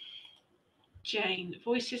 Jane,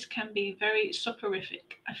 voices can be very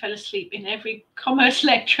soporific. I fell asleep in every commerce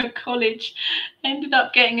lecture at college. Ended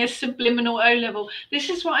up getting a subliminal O-level.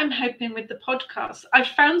 This is what I'm hoping with the podcast. I've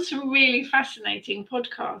found some really fascinating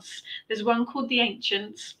podcasts. There's one called The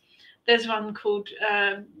Ancients. There's one called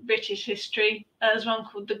British History. There's one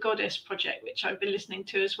called The Goddess Project, which I've been listening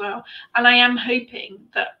to as well. And I am hoping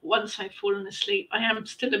that once I've fallen asleep, I am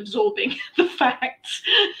still absorbing the facts.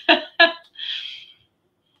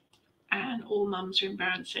 And all mums are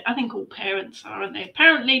embarrassing. I think all parents are, aren't they?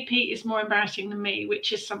 Apparently, Pete is more embarrassing than me,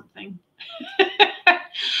 which is something.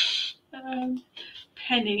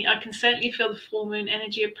 Penny, I can certainly feel the full moon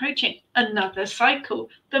energy approaching. Another cycle.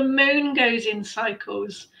 The moon goes in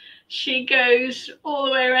cycles. She goes all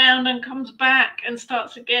the way around and comes back and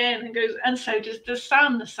starts again and goes. And so does the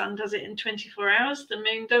sun. The sun does it in 24 hours. The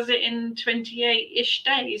moon does it in 28-ish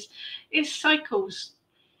days. It's cycles.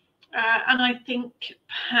 And I think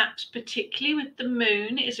perhaps particularly with the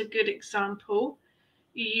moon is a good example.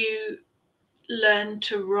 You learn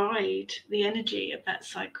to ride the energy of that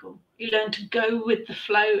cycle. You learn to go with the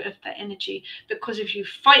flow of that energy, because if you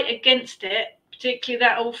fight against it, particularly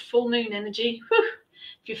that old full moon energy,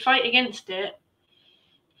 if you fight against it,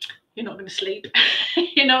 you're not going to sleep.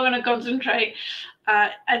 You're not going to concentrate.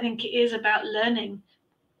 I think it is about learning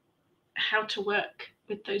how to work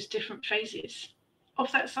with those different phases of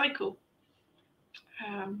that cycle.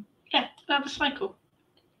 Yeah, another cycle.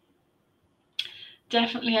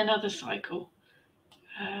 Definitely another cycle.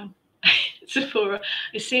 Sephora,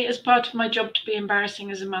 I see it as part of my job to be embarrassing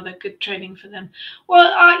as a mother. Good training for them.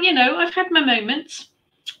 Well, I've had my moments.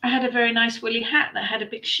 I had a very nice woolly hat that had a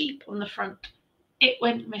big sheep on the front. It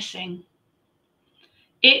went missing.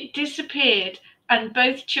 It disappeared, and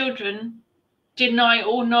both children deny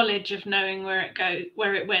all knowledge of knowing where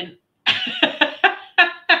it went.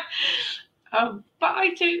 But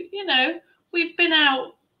I do, we've been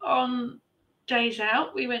out on days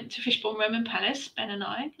out. We went to Fishbourne Roman Palace, Ben and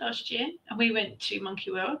I, last year, and we went to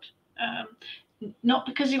Monkey World. Not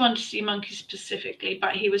because he wanted to see monkeys specifically,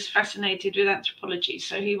 but he was fascinated with anthropology.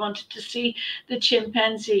 So he wanted to see the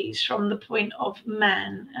chimpanzees from the point of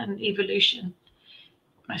man and evolution.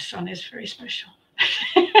 My son is very special.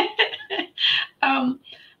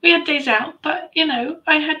 We had days out, but,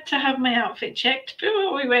 I had to have my outfit checked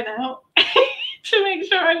before we went out to make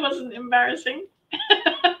sure I wasn't embarrassing.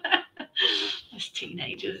 That's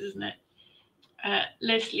teenagers, isn't it?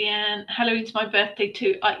 Leslie Ann, Halloween's my birthday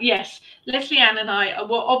too. Yes, Leslie Ann and I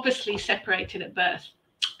were obviously separated at birth.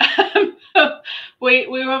 We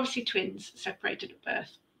were obviously twins, separated at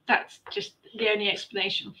birth. That's just the only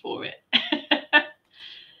explanation for it.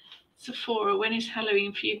 Sephora, when is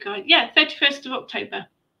Halloween for you guys? Yeah, 31st of October.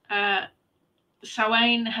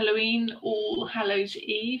 Samhain, Halloween, All Hallows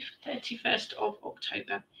Eve, 31st of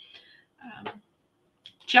October.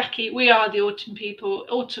 Jackie, we are the autumn people.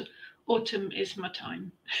 Autumn is my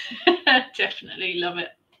time. Definitely love it.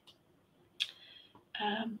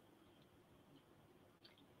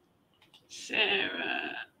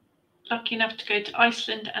 Sarah, lucky enough to go to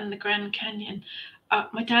Iceland and the Grand Canyon.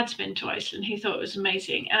 My dad's been to Iceland. He thought it was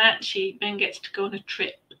amazing. And actually, Ben gets to go on a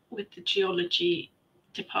trip with the geology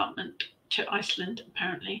department to Iceland,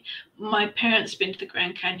 apparently. My parents been to the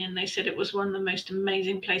Grand Canyon. They said it was one of the most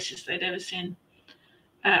amazing places they'd ever seen.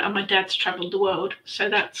 And my dad's travelled the world, so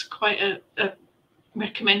that's quite a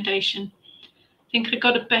recommendation. I think I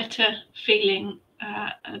got a better feeling,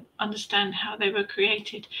 understand how they were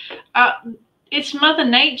created. It's Mother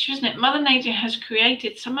Nature, isn't it? Mother Nature has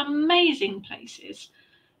created some amazing places,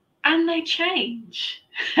 and they change.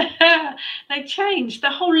 They change.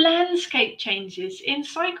 The whole landscape changes in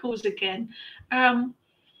cycles again.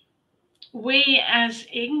 We as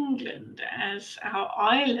England, as our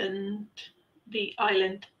island, the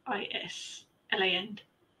island, I-S-L-A-N-D,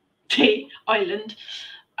 island,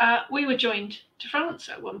 we were joined to France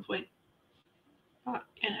at one point. But,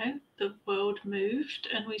 you know, the world moved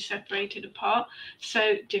and we separated apart.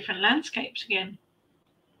 So different landscapes again.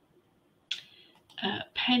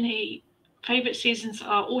 Penny, favourite seasons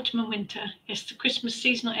are autumn and winter. Yes, the Christmas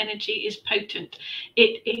seasonal energy is potent.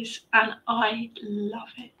 It is, and I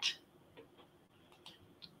love it.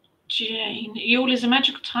 Jane, Yule is a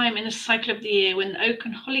magical time in the cycle of the year when the oak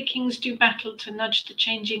and holly kings do battle to nudge the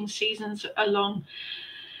changing seasons along.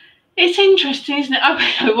 It's interesting, isn't it? I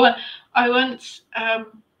was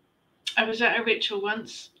at a ritual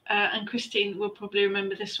once, and Christine will probably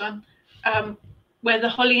remember this one, where the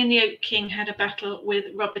holly and the oak king had a battle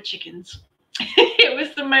with rubber chickens. It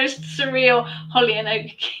was the most surreal holly and oak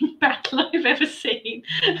king battle I've ever seen.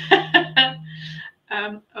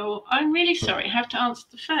 Oh, I'm really sorry. I have to answer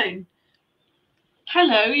the phone.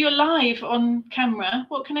 Hello, you're live on camera.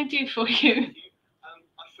 What can I do for you?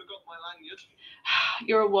 I forgot my lanyard.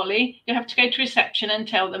 You're a wally. You have to go to reception and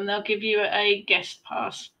tell them. They'll give you a guest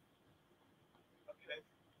pass. Okay.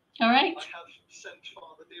 All right. I have sent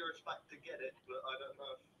Father Dearest back to get it, but I don't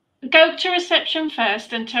know. Go to reception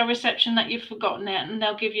first and tell reception that you've forgotten it, and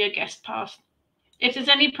they'll give you a guest pass. If there's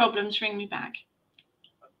any problems, ring me back.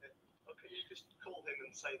 Okay. Well, can you just call him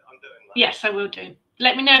and say that I'm doing that? Yes, I will do.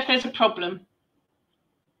 Let me know if there's a problem.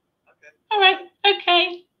 Okay. All right.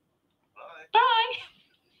 Okay. Bye. Bye.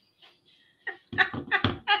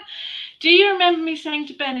 Do you remember me saying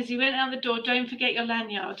to Ben as he went out the door, don't forget your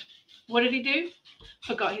lanyard? What did he do?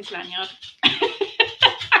 Forgot his lanyard.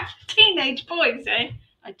 Teenage boys, eh?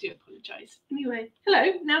 I do apologise. Anyway,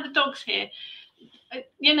 hello. Now the dog's here.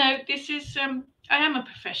 You know, this is, I am a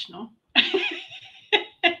professional.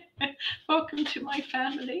 Welcome to my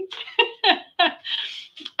family.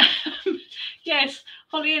 Yes,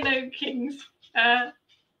 Holly and Oak Kings.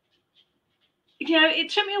 You know,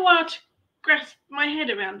 it took me a while to grasp my head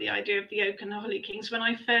around the idea of the Oak and the Holly Kings when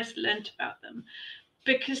I first learnt about them,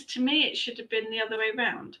 because to me it should have been the other way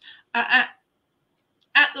round. At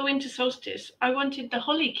the winter solstice, I wanted the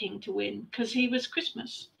Holly King to win because he was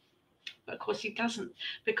Christmas. But of course he doesn't,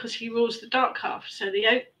 because he rules the dark half. So the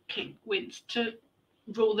Oak King wins to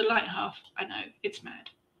rule the light half. I know, it's mad.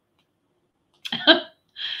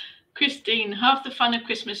 Christine, half the fun of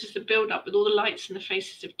Christmas is the build-up with all the lights in the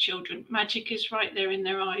faces of children. Magic is right there in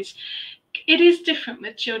their eyes. It is different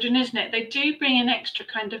with children, isn't it? They do bring an extra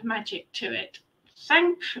kind of magic to it.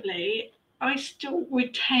 Thankfully, I still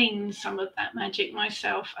retain some of that magic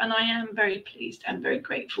myself, and I am very pleased and very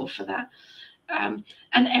grateful for that. And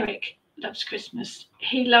Eric loves Christmas.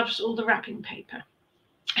 He loves all the wrapping paper.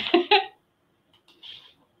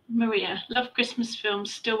 Maria, love Christmas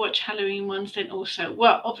films, still watch Halloween ones then also.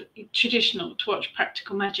 Well, traditional to watch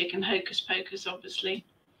Practical Magic and Hocus Pocus, obviously.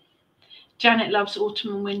 Janet loves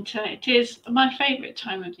autumn and winter. It is my favourite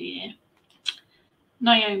time of the year.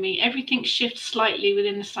 Naomi, everything shifts slightly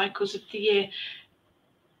within the cycles of the year.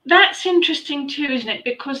 That's interesting too, isn't it?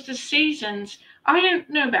 Because the seasons, I don't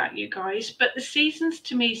know about you guys, but the seasons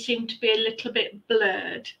to me seem to be a little bit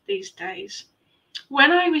blurred these days.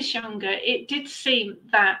 When I was younger, it did seem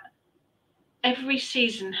that every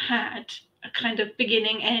season had a kind of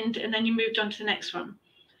beginning, end, and then you moved on to the next one.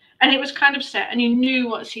 And it was kind of set and you knew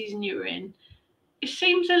what season you were in. It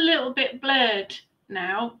seems a little bit blurred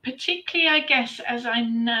now, particularly, I guess, as I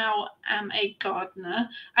now am a gardener,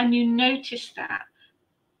 and you notice that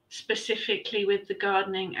specifically with the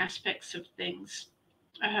gardening aspects of things.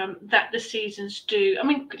 That the seasons do. I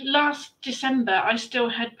mean, last December, I still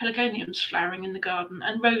had pelargoniums flowering in the garden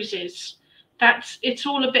and roses. It's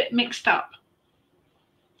all a bit mixed up.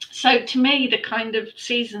 So to me, the kind of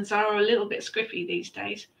seasons are a little bit squiffy these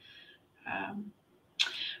days.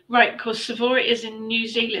 Right, because Savora is in New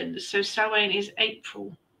Zealand, so Samhain is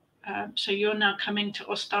April. So you're now coming to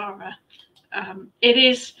Ostara. It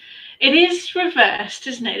is reversed,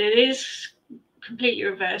 isn't it? It is completely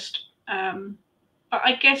reversed. But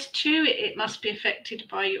I guess too, it must be affected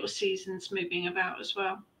by your seasons moving about as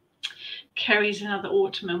well. Kerry's another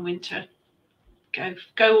autumn and winter.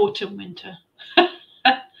 Go autumn, winter.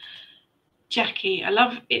 Jackie, I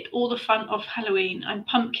love it. All the fun of Halloween. I'm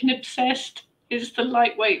pumpkin obsessed. Is the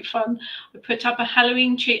lightweight fun. I put up a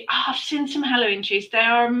Halloween tree. I've seen some Halloween trees. They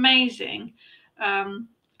are amazing.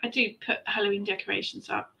 I do put Halloween decorations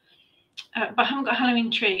up, but I haven't got a Halloween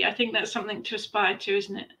tree. I think that's something to aspire to,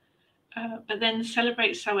 isn't it? But then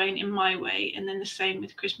celebrate Samhain in my way, and then the same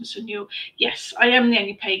with Christmas and New Year. Yes, I am the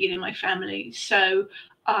only pagan in my family, so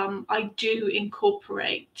I do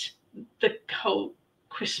incorporate the whole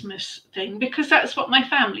Christmas thing because that's what my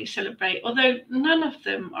family celebrate. Although none of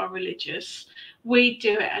them are religious, we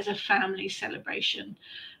do it as a family celebration.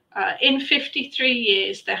 In 53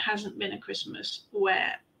 years, there hasn't been a Christmas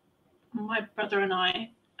where my brother and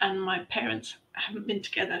I and my parents haven't been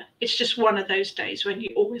together. It's just one of those days when you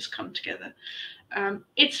always come together.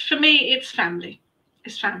 It's for me, it's family.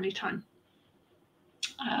 It's family time.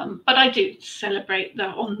 But I do celebrate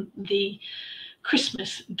on the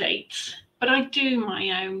Christmas dates. But I do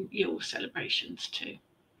my own Yule celebrations too.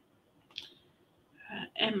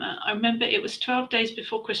 Emma, I remember it was 12 days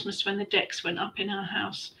before Christmas when the decks went up in our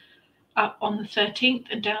house, up on the 13th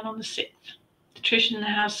and down on the 6th. The tradition in the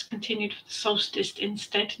house continued for the solstice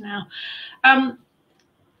instead now.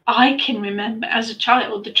 I can remember as a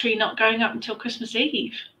child the tree not going up until Christmas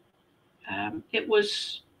Eve.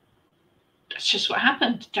 That's just what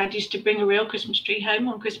happened. Dad used to bring a real Christmas tree home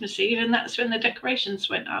on Christmas Eve, and that's when the decorations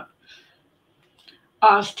went up.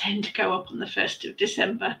 Ours tend to go up on the 1st of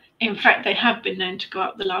December. In fact, they have been known to go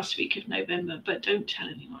up the last week of November, but don't tell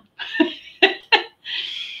anyone.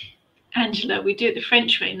 Angela, we do it the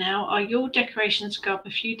French way now. Our Yule decorations go up a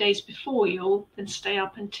few days before Yule, then stay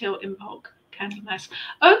up until Imbolc, Candlemas.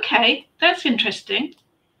 Okay, that's interesting.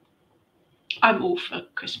 I'm all for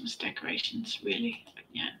Christmas decorations, really.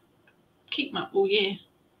 Yeah, keep them up all year.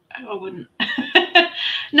 Oh, I wouldn't.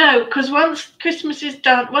 No, because once Christmas is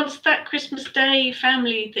done, once that Christmas Day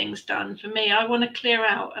family thing's done for me, I want to clear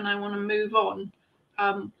out and I want to move on.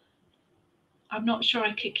 I'm not sure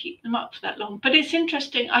I could keep them up for that long, but it's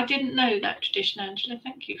interesting. I didn't know that tradition, Angela.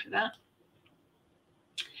 Thank you for that.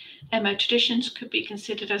 Emma, traditions could be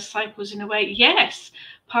considered as cycles in a way. Yes,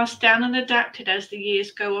 passed down and adapted as the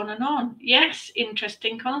years go on and on. Yes,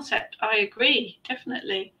 interesting concept. I agree,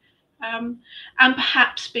 definitely. And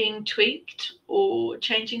perhaps being tweaked or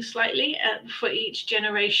changing slightly for each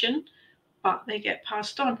generation, but they get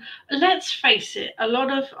passed on. Let's face it, a lot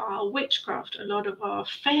of our witchcraft, a lot of our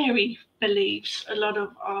fairy beliefs, a lot of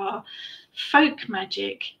our folk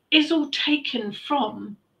magic is all taken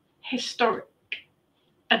from historic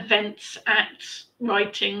events, acts,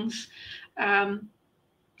 writings.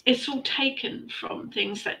 It's all taken from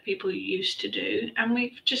things that people used to do, and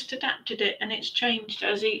we've just adapted it, and it's changed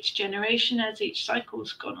as each generation, as each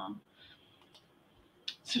cycle's gone on.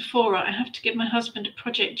 Sephora, I have to give my husband a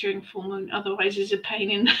project during full moon, otherwise he's a pain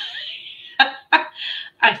in the...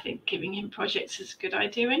 I think giving him projects is a good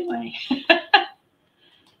idea anyway.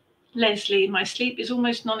 Leslie, my sleep is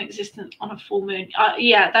almost non-existent on a full moon.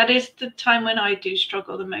 Yeah, that is the time when I do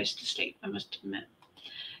struggle the most to sleep, I must admit.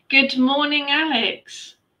 Good morning,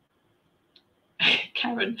 Alex.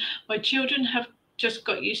 Karen, my children have just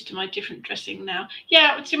got used to my different dressing now.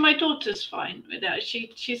 Yeah, see, my daughter's fine with that.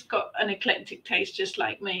 She's got an eclectic taste just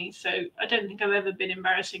like me, so I don't think I've ever been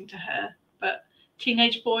embarrassing to her. But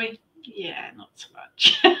teenage boy, yeah, not so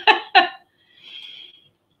much.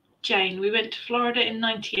 Jane, we went to Florida in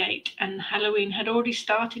 '98 and Halloween had already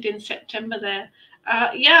started in September there.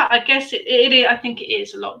 Yeah, I guess it I think it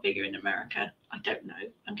is a lot bigger in America. I don't know,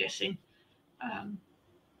 I'm guessing.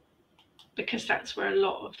 Because that's where a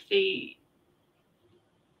lot of the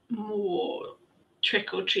more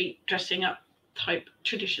trick-or-treat dressing up type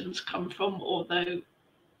traditions come from, although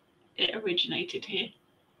it originated here.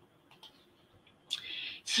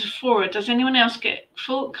 Sephora, does anyone else get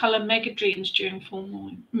full colour mega dreams during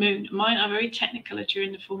full moon? Mine are very technicolor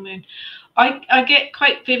during the full moon. I get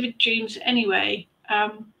quite vivid dreams anyway.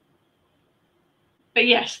 But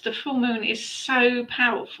yes, the full moon is so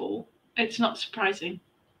powerful. It's not surprising.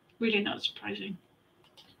 Really not surprising.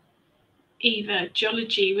 Eva,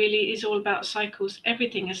 geology really is all about cycles.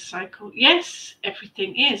 Everything is a cycle. Yes,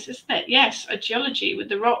 everything is, isn't it? Yes, a geology with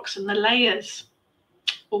the rocks and the layers.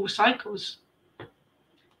 All cycles.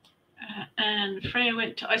 And Freya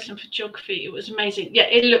went to Iceland for geography. It was amazing. Yeah,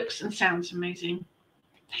 it looks and sounds amazing.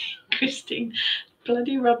 Christine,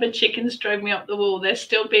 bloody rubber chickens drove me up the wall. They're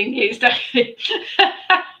still being used. It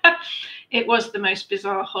was the most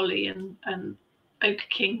bizarre Holly and Oak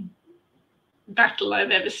King battle I've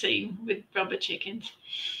ever seen with rubber chickens.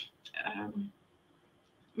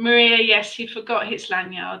 Maria, yes, he forgot his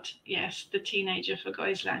lanyard. Yes, the teenager forgot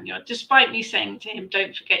his lanyard, despite me saying to him,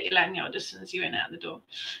 don't forget your lanyard as soon as you went out the door.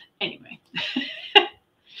 Anyway.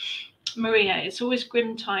 Maria, it's always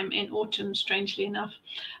grim time in autumn, strangely enough.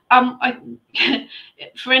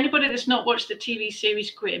 For anybody that's not watched the TV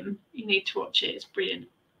series Grimm, you need to watch it. It's brilliant.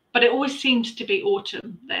 But it always seems to be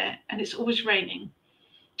autumn there, and it's always raining.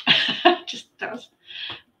 Just does.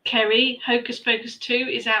 Kerry, Hocus Pocus 2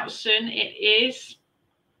 is out soon. It is.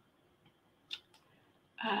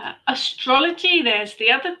 Astrology, there's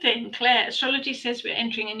the other thing. Claire, astrology says we're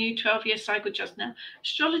entering a new 12-year cycle just now.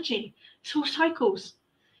 Astrology, it's all cycles.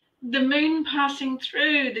 The moon passing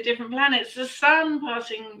through the different planets, the sun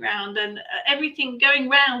passing round, and everything going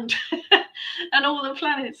round, and all the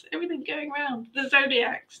planets, everything going round, the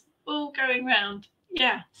zodiacs, all going round.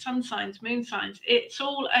 Yeah, sun signs, moon signs, it's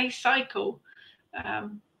all a cycle.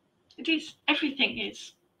 It is, everything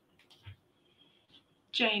is.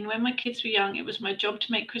 Jane, when my kids were young, it was my job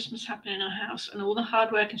to make Christmas happen in our house, and all the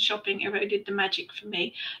hard work and shopping eroded the magic for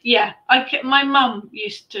me. Yeah, my mum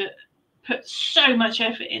used to put so much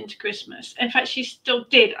effort into Christmas. In fact, she still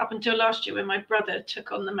did up until last year when my brother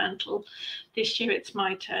took on the mantle. This year it's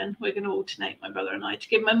my turn. We're going to alternate, my brother and I, to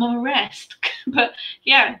give my mum a rest. But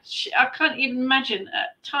yeah, I can't even imagine.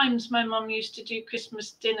 At times my mum used to do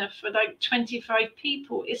Christmas dinner for like 25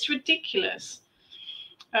 people. It's ridiculous.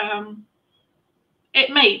 It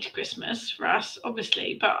made Christmas for us,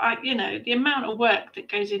 obviously, but the amount of work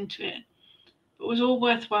that goes into it. It was all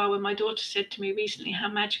worthwhile when my daughter said to me recently how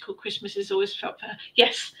magical Christmas has always felt for her.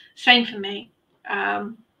 Yes, same for me.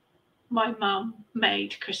 My mum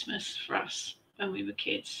made Christmas for us when we were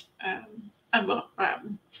kids,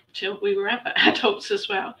 till we were adults as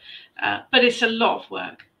well. But it's a lot of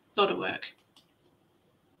work,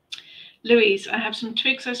 Louise, I have some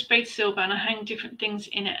twigs I sprayed silver and I hang different things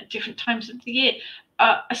in it at different times of the year.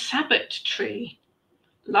 A Sabbath tree,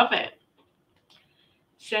 love it.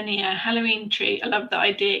 Xenia, Halloween tree. I love the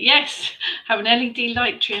idea. Yes, have an LED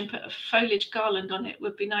light tree and put a foliage garland on it.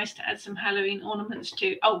 Would be nice to add some Halloween ornaments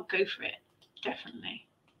too. Oh, go for it. Definitely.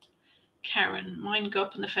 Karen, mine go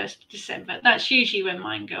up on the 1st of December. That's usually when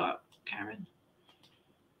mine go up, Karen.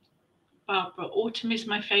 Barbara, autumn is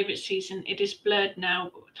my favourite season. It is blurred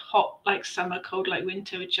now, hot like summer, cold like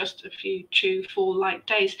winter, with just a few true fall-like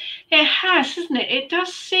days. It has, hasn't it? It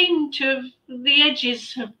does seem to have, the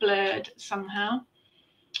edges have blurred somehow.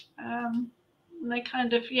 They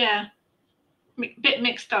kind of, yeah, bit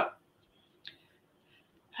mixed up.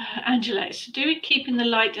 Angela, it's to do with keeping the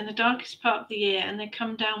light in the darkest part of the year, and they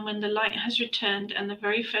come down when the light has returned and the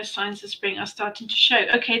very first signs of spring are starting to show.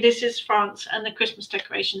 Okay, this is France and the Christmas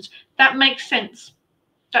decorations. That makes sense.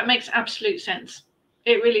 That makes absolute sense.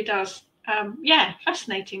 It really does. Yeah,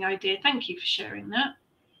 fascinating idea. Thank you for sharing that.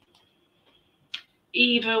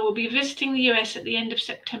 Eva will be visiting the US at the end of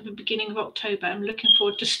September, beginning of October. I'm looking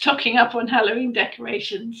forward to stocking up on Halloween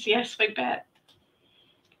decorations. Yes, I bet.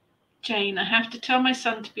 Jane, I have to tell my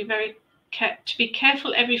son to be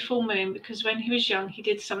careful every full moon, because when he was young, he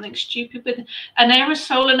did something stupid with an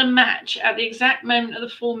aerosol and a match at the exact moment of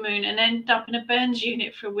the full moon and ended up in a burns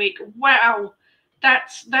unit for a week. Wow,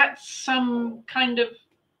 that's some kind of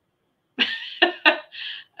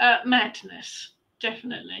madness,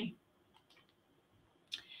 definitely.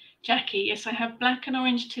 Jackie, yes, I have black and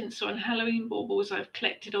orange tinsel and Halloween baubles I've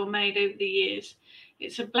collected or made over the years.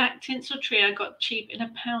 It's a black tinsel tree I got cheap in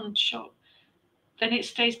a pound shop. Then it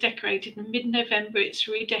stays decorated, and mid-November it's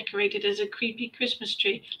redecorated as a creepy Christmas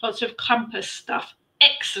tree. Lots of Krampus stuff.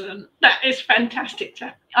 Excellent. That is fantastic,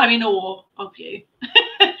 Jackie. I'm in awe of you.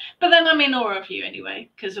 But then I'm in awe of you anyway,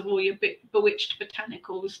 because of all your bewitched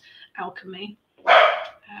botanicals, alchemy.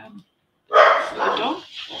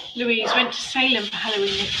 Louise went to Salem for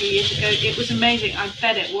Halloween a few years ago. It was amazing. I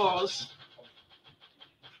bet it was.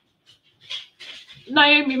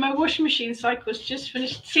 Naomi, my washing machine cycle's just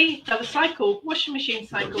finished. See, another cycle, washing machine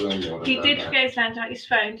cycle. He did forget his land out his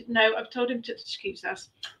phone. No, I've told him to, excuse us,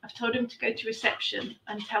 I've told him to go to reception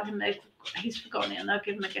and tell him he's forgotten it, and I'll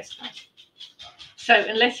give him a guest pass. So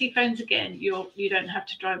unless he phones again, you don't have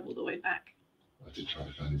to drive all the way back. I did try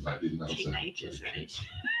to phone him back, didn't I? Teenagers,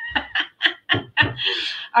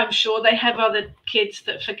 I'm sure they have other kids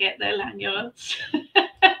that forget their lanyards.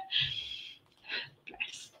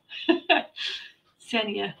 Bless.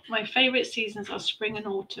 Xenia, my favourite seasons are spring and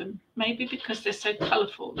autumn, maybe because they're so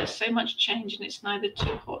colourful. There's so much change and it's neither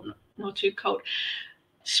too hot nor too cold.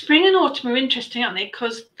 Spring and autumn are interesting, aren't they?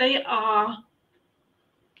 Because they are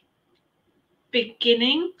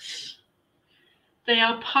beginnings. They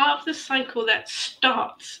are part of the cycle that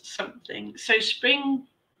starts something. So spring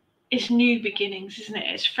is new beginnings, isn't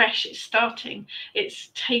it? It's fresh, it's starting,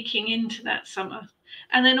 it's taking into that summer.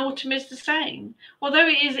 And then autumn is the same. Although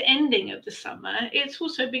it is ending of the summer, it's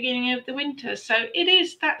also beginning of the winter. So it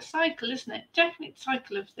is that cycle, isn't it? Definite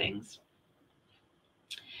cycle of things.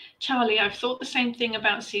 Charlie, I've thought the same thing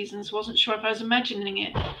about seasons. Wasn't sure if I was imagining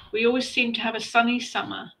it. We always seem to have a sunny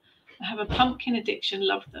summer. I have a pumpkin addiction,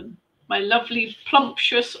 love them. My lovely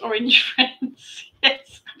plumptuous orange friends.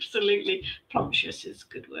 Yes, absolutely. Plumptuous is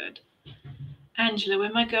a good word. Angela,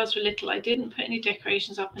 when my girls were little, I didn't put any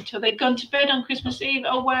decorations up until they'd gone to bed on Christmas Eve.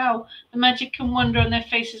 Oh, wow. The magic and wonder on their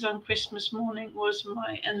faces on Christmas morning was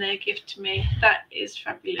their gift to me. That is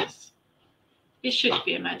fabulous. It should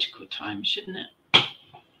be a magical time, shouldn't it?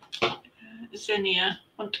 Xenia,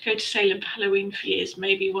 want to go to Salem for Halloween for years,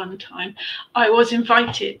 maybe one time. I was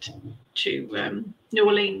invited to New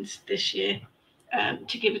Orleans this year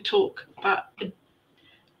to give a talk, but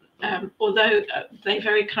although they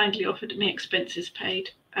very kindly offered me expenses paid,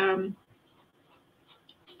 I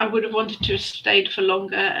would have wanted to have stayed for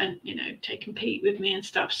longer and, taken Pete with me and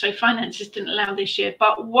stuff. So finances didn't allow this year,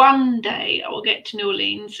 but one day I will get to New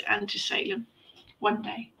Orleans and to Salem. One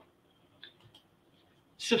day.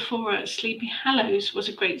 Sephora, Sleepy Hallows was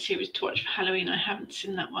a great series to watch for Halloween. I haven't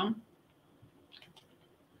seen that one.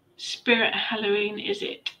 Spirit Halloween, is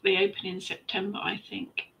it? They open in September, I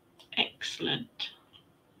think. Excellent.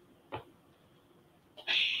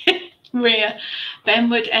 Maria, Ben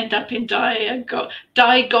would end up in Diagon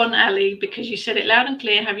Alley because you said it loud and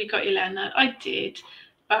clear. Have you got your landline? I did,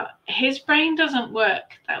 but his brain doesn't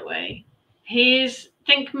work that way. He is,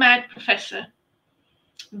 think mad professor.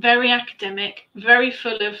 Very academic, very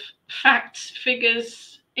full of facts,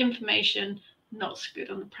 figures, information, not so good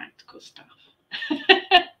on the practical stuff.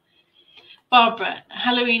 Barbara,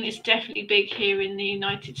 Halloween is definitely big here in the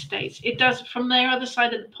United States. It does, from their other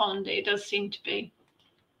side of the pond, it does seem to be.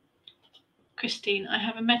 Christine, I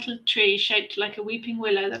have a metal tree shaped like a weeping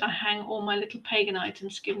willow that I hang all my little pagan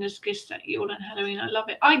items given as gifts at Yule and Halloween. I love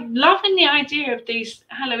it. I'm loving the idea of these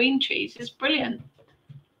Halloween trees. It's brilliant.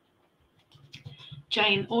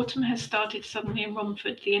 Jane, autumn has started suddenly in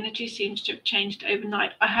Romford. The energy seems to have changed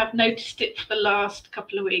overnight. I have noticed it for the last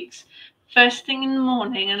couple of weeks. First thing in the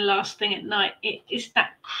morning and last thing at night, it is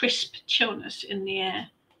that crisp chillness in the air.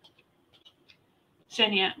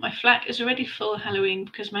 Xenia, my flat is already full Halloween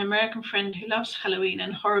because my American friend who loves Halloween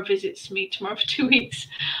and horror visits me tomorrow for 2 weeks.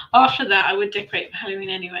 After that, I would decorate for Halloween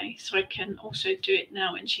anyway, so I can also do it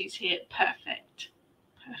now when she's here. Perfect.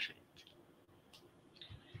 Perfect.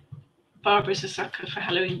 Barbara's a sucker for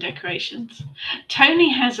Halloween decorations.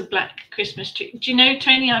 Tony has a black Christmas tree. Do you know,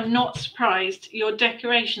 Tony, I'm not surprised. Your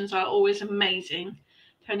decorations are always amazing.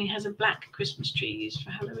 Tony has a black Christmas tree used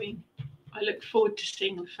for Halloween. I look forward to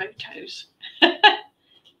seeing the photos.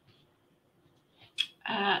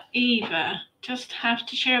 Eva, just have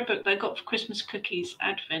to share a book that I got for Christmas cookies,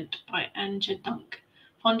 Advent by Anja Dunk.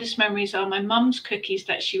 Fondest memories are my mum's cookies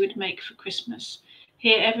that she would make for Christmas.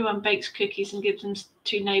 Here, everyone bakes cookies and gives them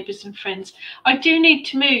to neighbours and friends. I do need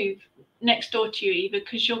to move next door to you, Eva,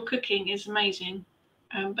 because your cooking is amazing.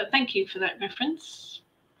 But thank you for that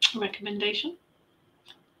recommendation.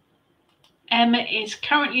 Emma is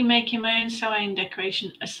currently making my own Samhain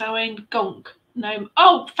decoration, a Samhain gonk gnome.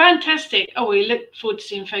 Oh, fantastic. Oh, we look forward to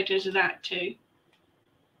seeing photos of that too.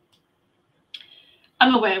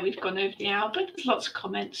 I'm aware we've gone over the hour, but there's lots of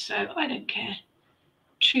comments, so I don't care.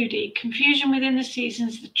 Trudy, confusion within the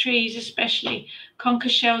seasons, the trees especially. Conker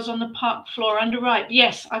shells on the park floor underripe.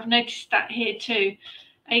 Yes, I've noticed that here too.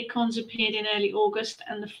 Acorns appeared in early August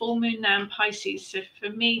and the full moon now in Pisces. So for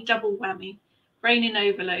me, double whammy. Brain in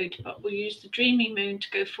overload, but we'll use the dreamy moon to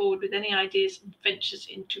go forward with any ideas and ventures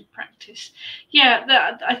into practice. Yeah,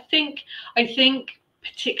 I think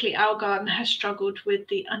particularly our garden has struggled with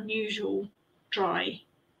the unusual dry,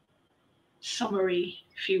 summery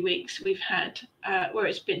few weeks we've had, where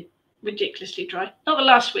it's been ridiculously dry. Not the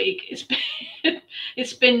last week.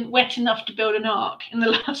 It's been wet enough to build an ark in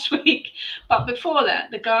the last week, but before that,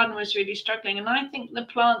 the garden was really struggling, and I think the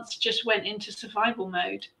plants just went into survival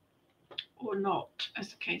mode. Or not, as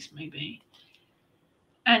the case may be.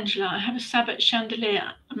 Angela, I have a Sabbath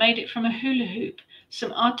chandelier. I made it from a hula hoop,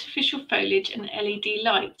 some artificial foliage and LED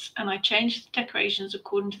lights, and I changed the decorations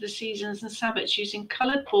according to the seasons and Sabbats using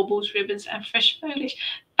coloured baubles, ribbons and fresh foliage.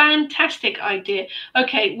 Fantastic idea.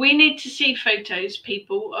 Okay, we need to see photos,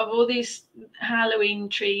 people, of all these Halloween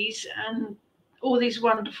trees and all these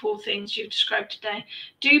wonderful things you've described today.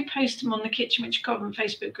 Do post them on the Kitchen Witch Coven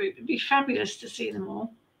Facebook group. It'd be fabulous to see them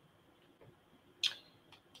all.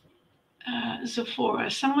 Zephora,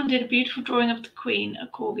 someone did a beautiful drawing of the Queen, a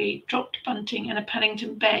corgi, dropped bunting, and a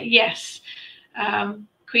Paddington bear. Yes.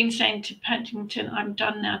 Queen saying to Paddington, I'm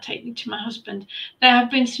done now, take me to my husband. There have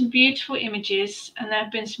been some beautiful images and there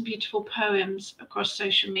have been some beautiful poems across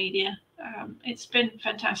social media. It's been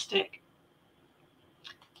fantastic.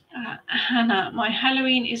 Hannah, my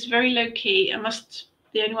Halloween is very low-key. I must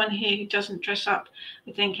the only one here who doesn't dress up.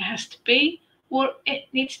 I think it has to be what it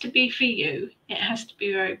needs to be for you. It has to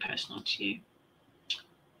be very personal to you.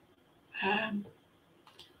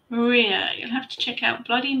 Maria, you'll have to check out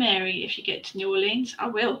Bloody Mary if you get to New Orleans. I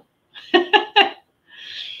will.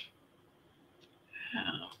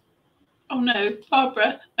 Oh no,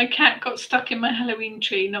 Barbara, my cat got stuck in my Halloween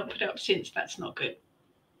tree, not put up since. That's not good.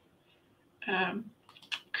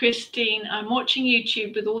 Christine, I'm watching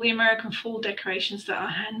YouTube with all the American fall decorations that are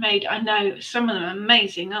handmade. I know, some of them are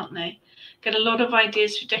amazing, aren't they? Get a lot of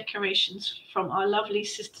ideas for decorations from our lovely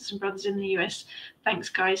sisters and brothers in the US. Thanks,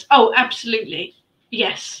 guys. Oh, absolutely.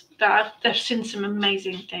 Yes, I've seen some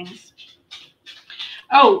amazing things.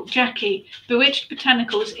 Oh, Jackie, Bewitched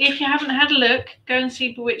Botanicals. If you haven't had a look, go and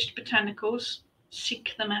see Bewitched Botanicals.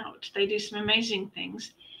 Seek them out. They do some amazing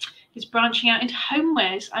things. It's branching out into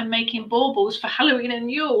homewares. I'm making baubles for Halloween and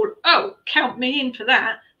Yule. Oh, count me in for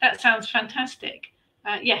that. That sounds fantastic.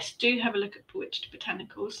 Yes, do have a look at Bewitched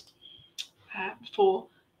Botanicals.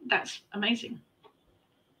 That's amazing.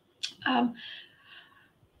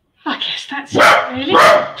 I guess that's it, really.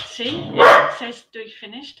 See, it says to be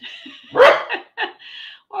finished.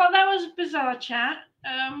 Well, that was a bizarre chat.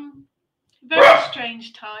 Very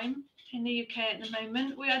strange time in the UK at the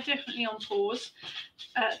moment. We are definitely on pause.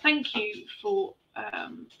 Thank you for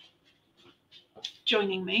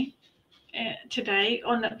joining me today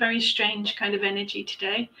on a very strange kind of energy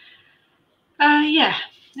today. Yeah,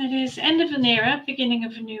 it is end of an era, beginning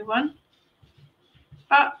of a new one.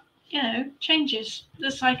 But you know, changes, the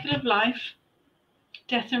cycle of life,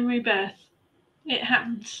 death and rebirth. It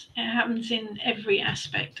happens. It happens in every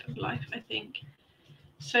aspect of life, I think.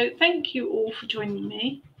 So thank you all for joining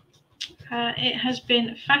me. It has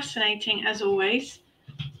been fascinating as always.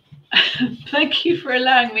 Thank you for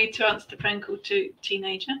allowing me to answer the phone call to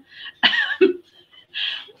teenager.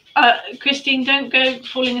 Christine, don't go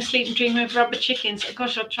falling asleep and dreaming of rubber chickens. Oh,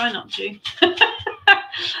 gosh, I'll try not to.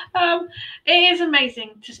 It is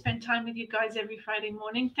amazing to spend time with you guys every Friday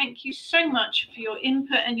morning. Thank you so much for your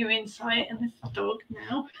input and your insight. And this dog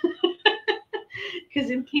now, because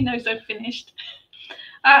he knows I've finished.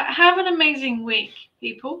 Have an amazing week,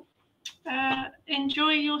 people.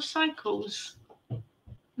 Enjoy your cycles.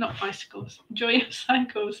 Not bicycles. Enjoy your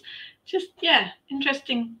cycles. Just, yeah,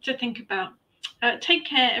 interesting to think about. Take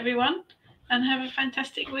care, everyone, and have a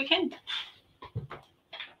fantastic weekend.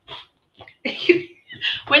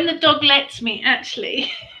 When the dog lets me,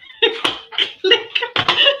 actually.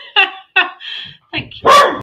 Thank you.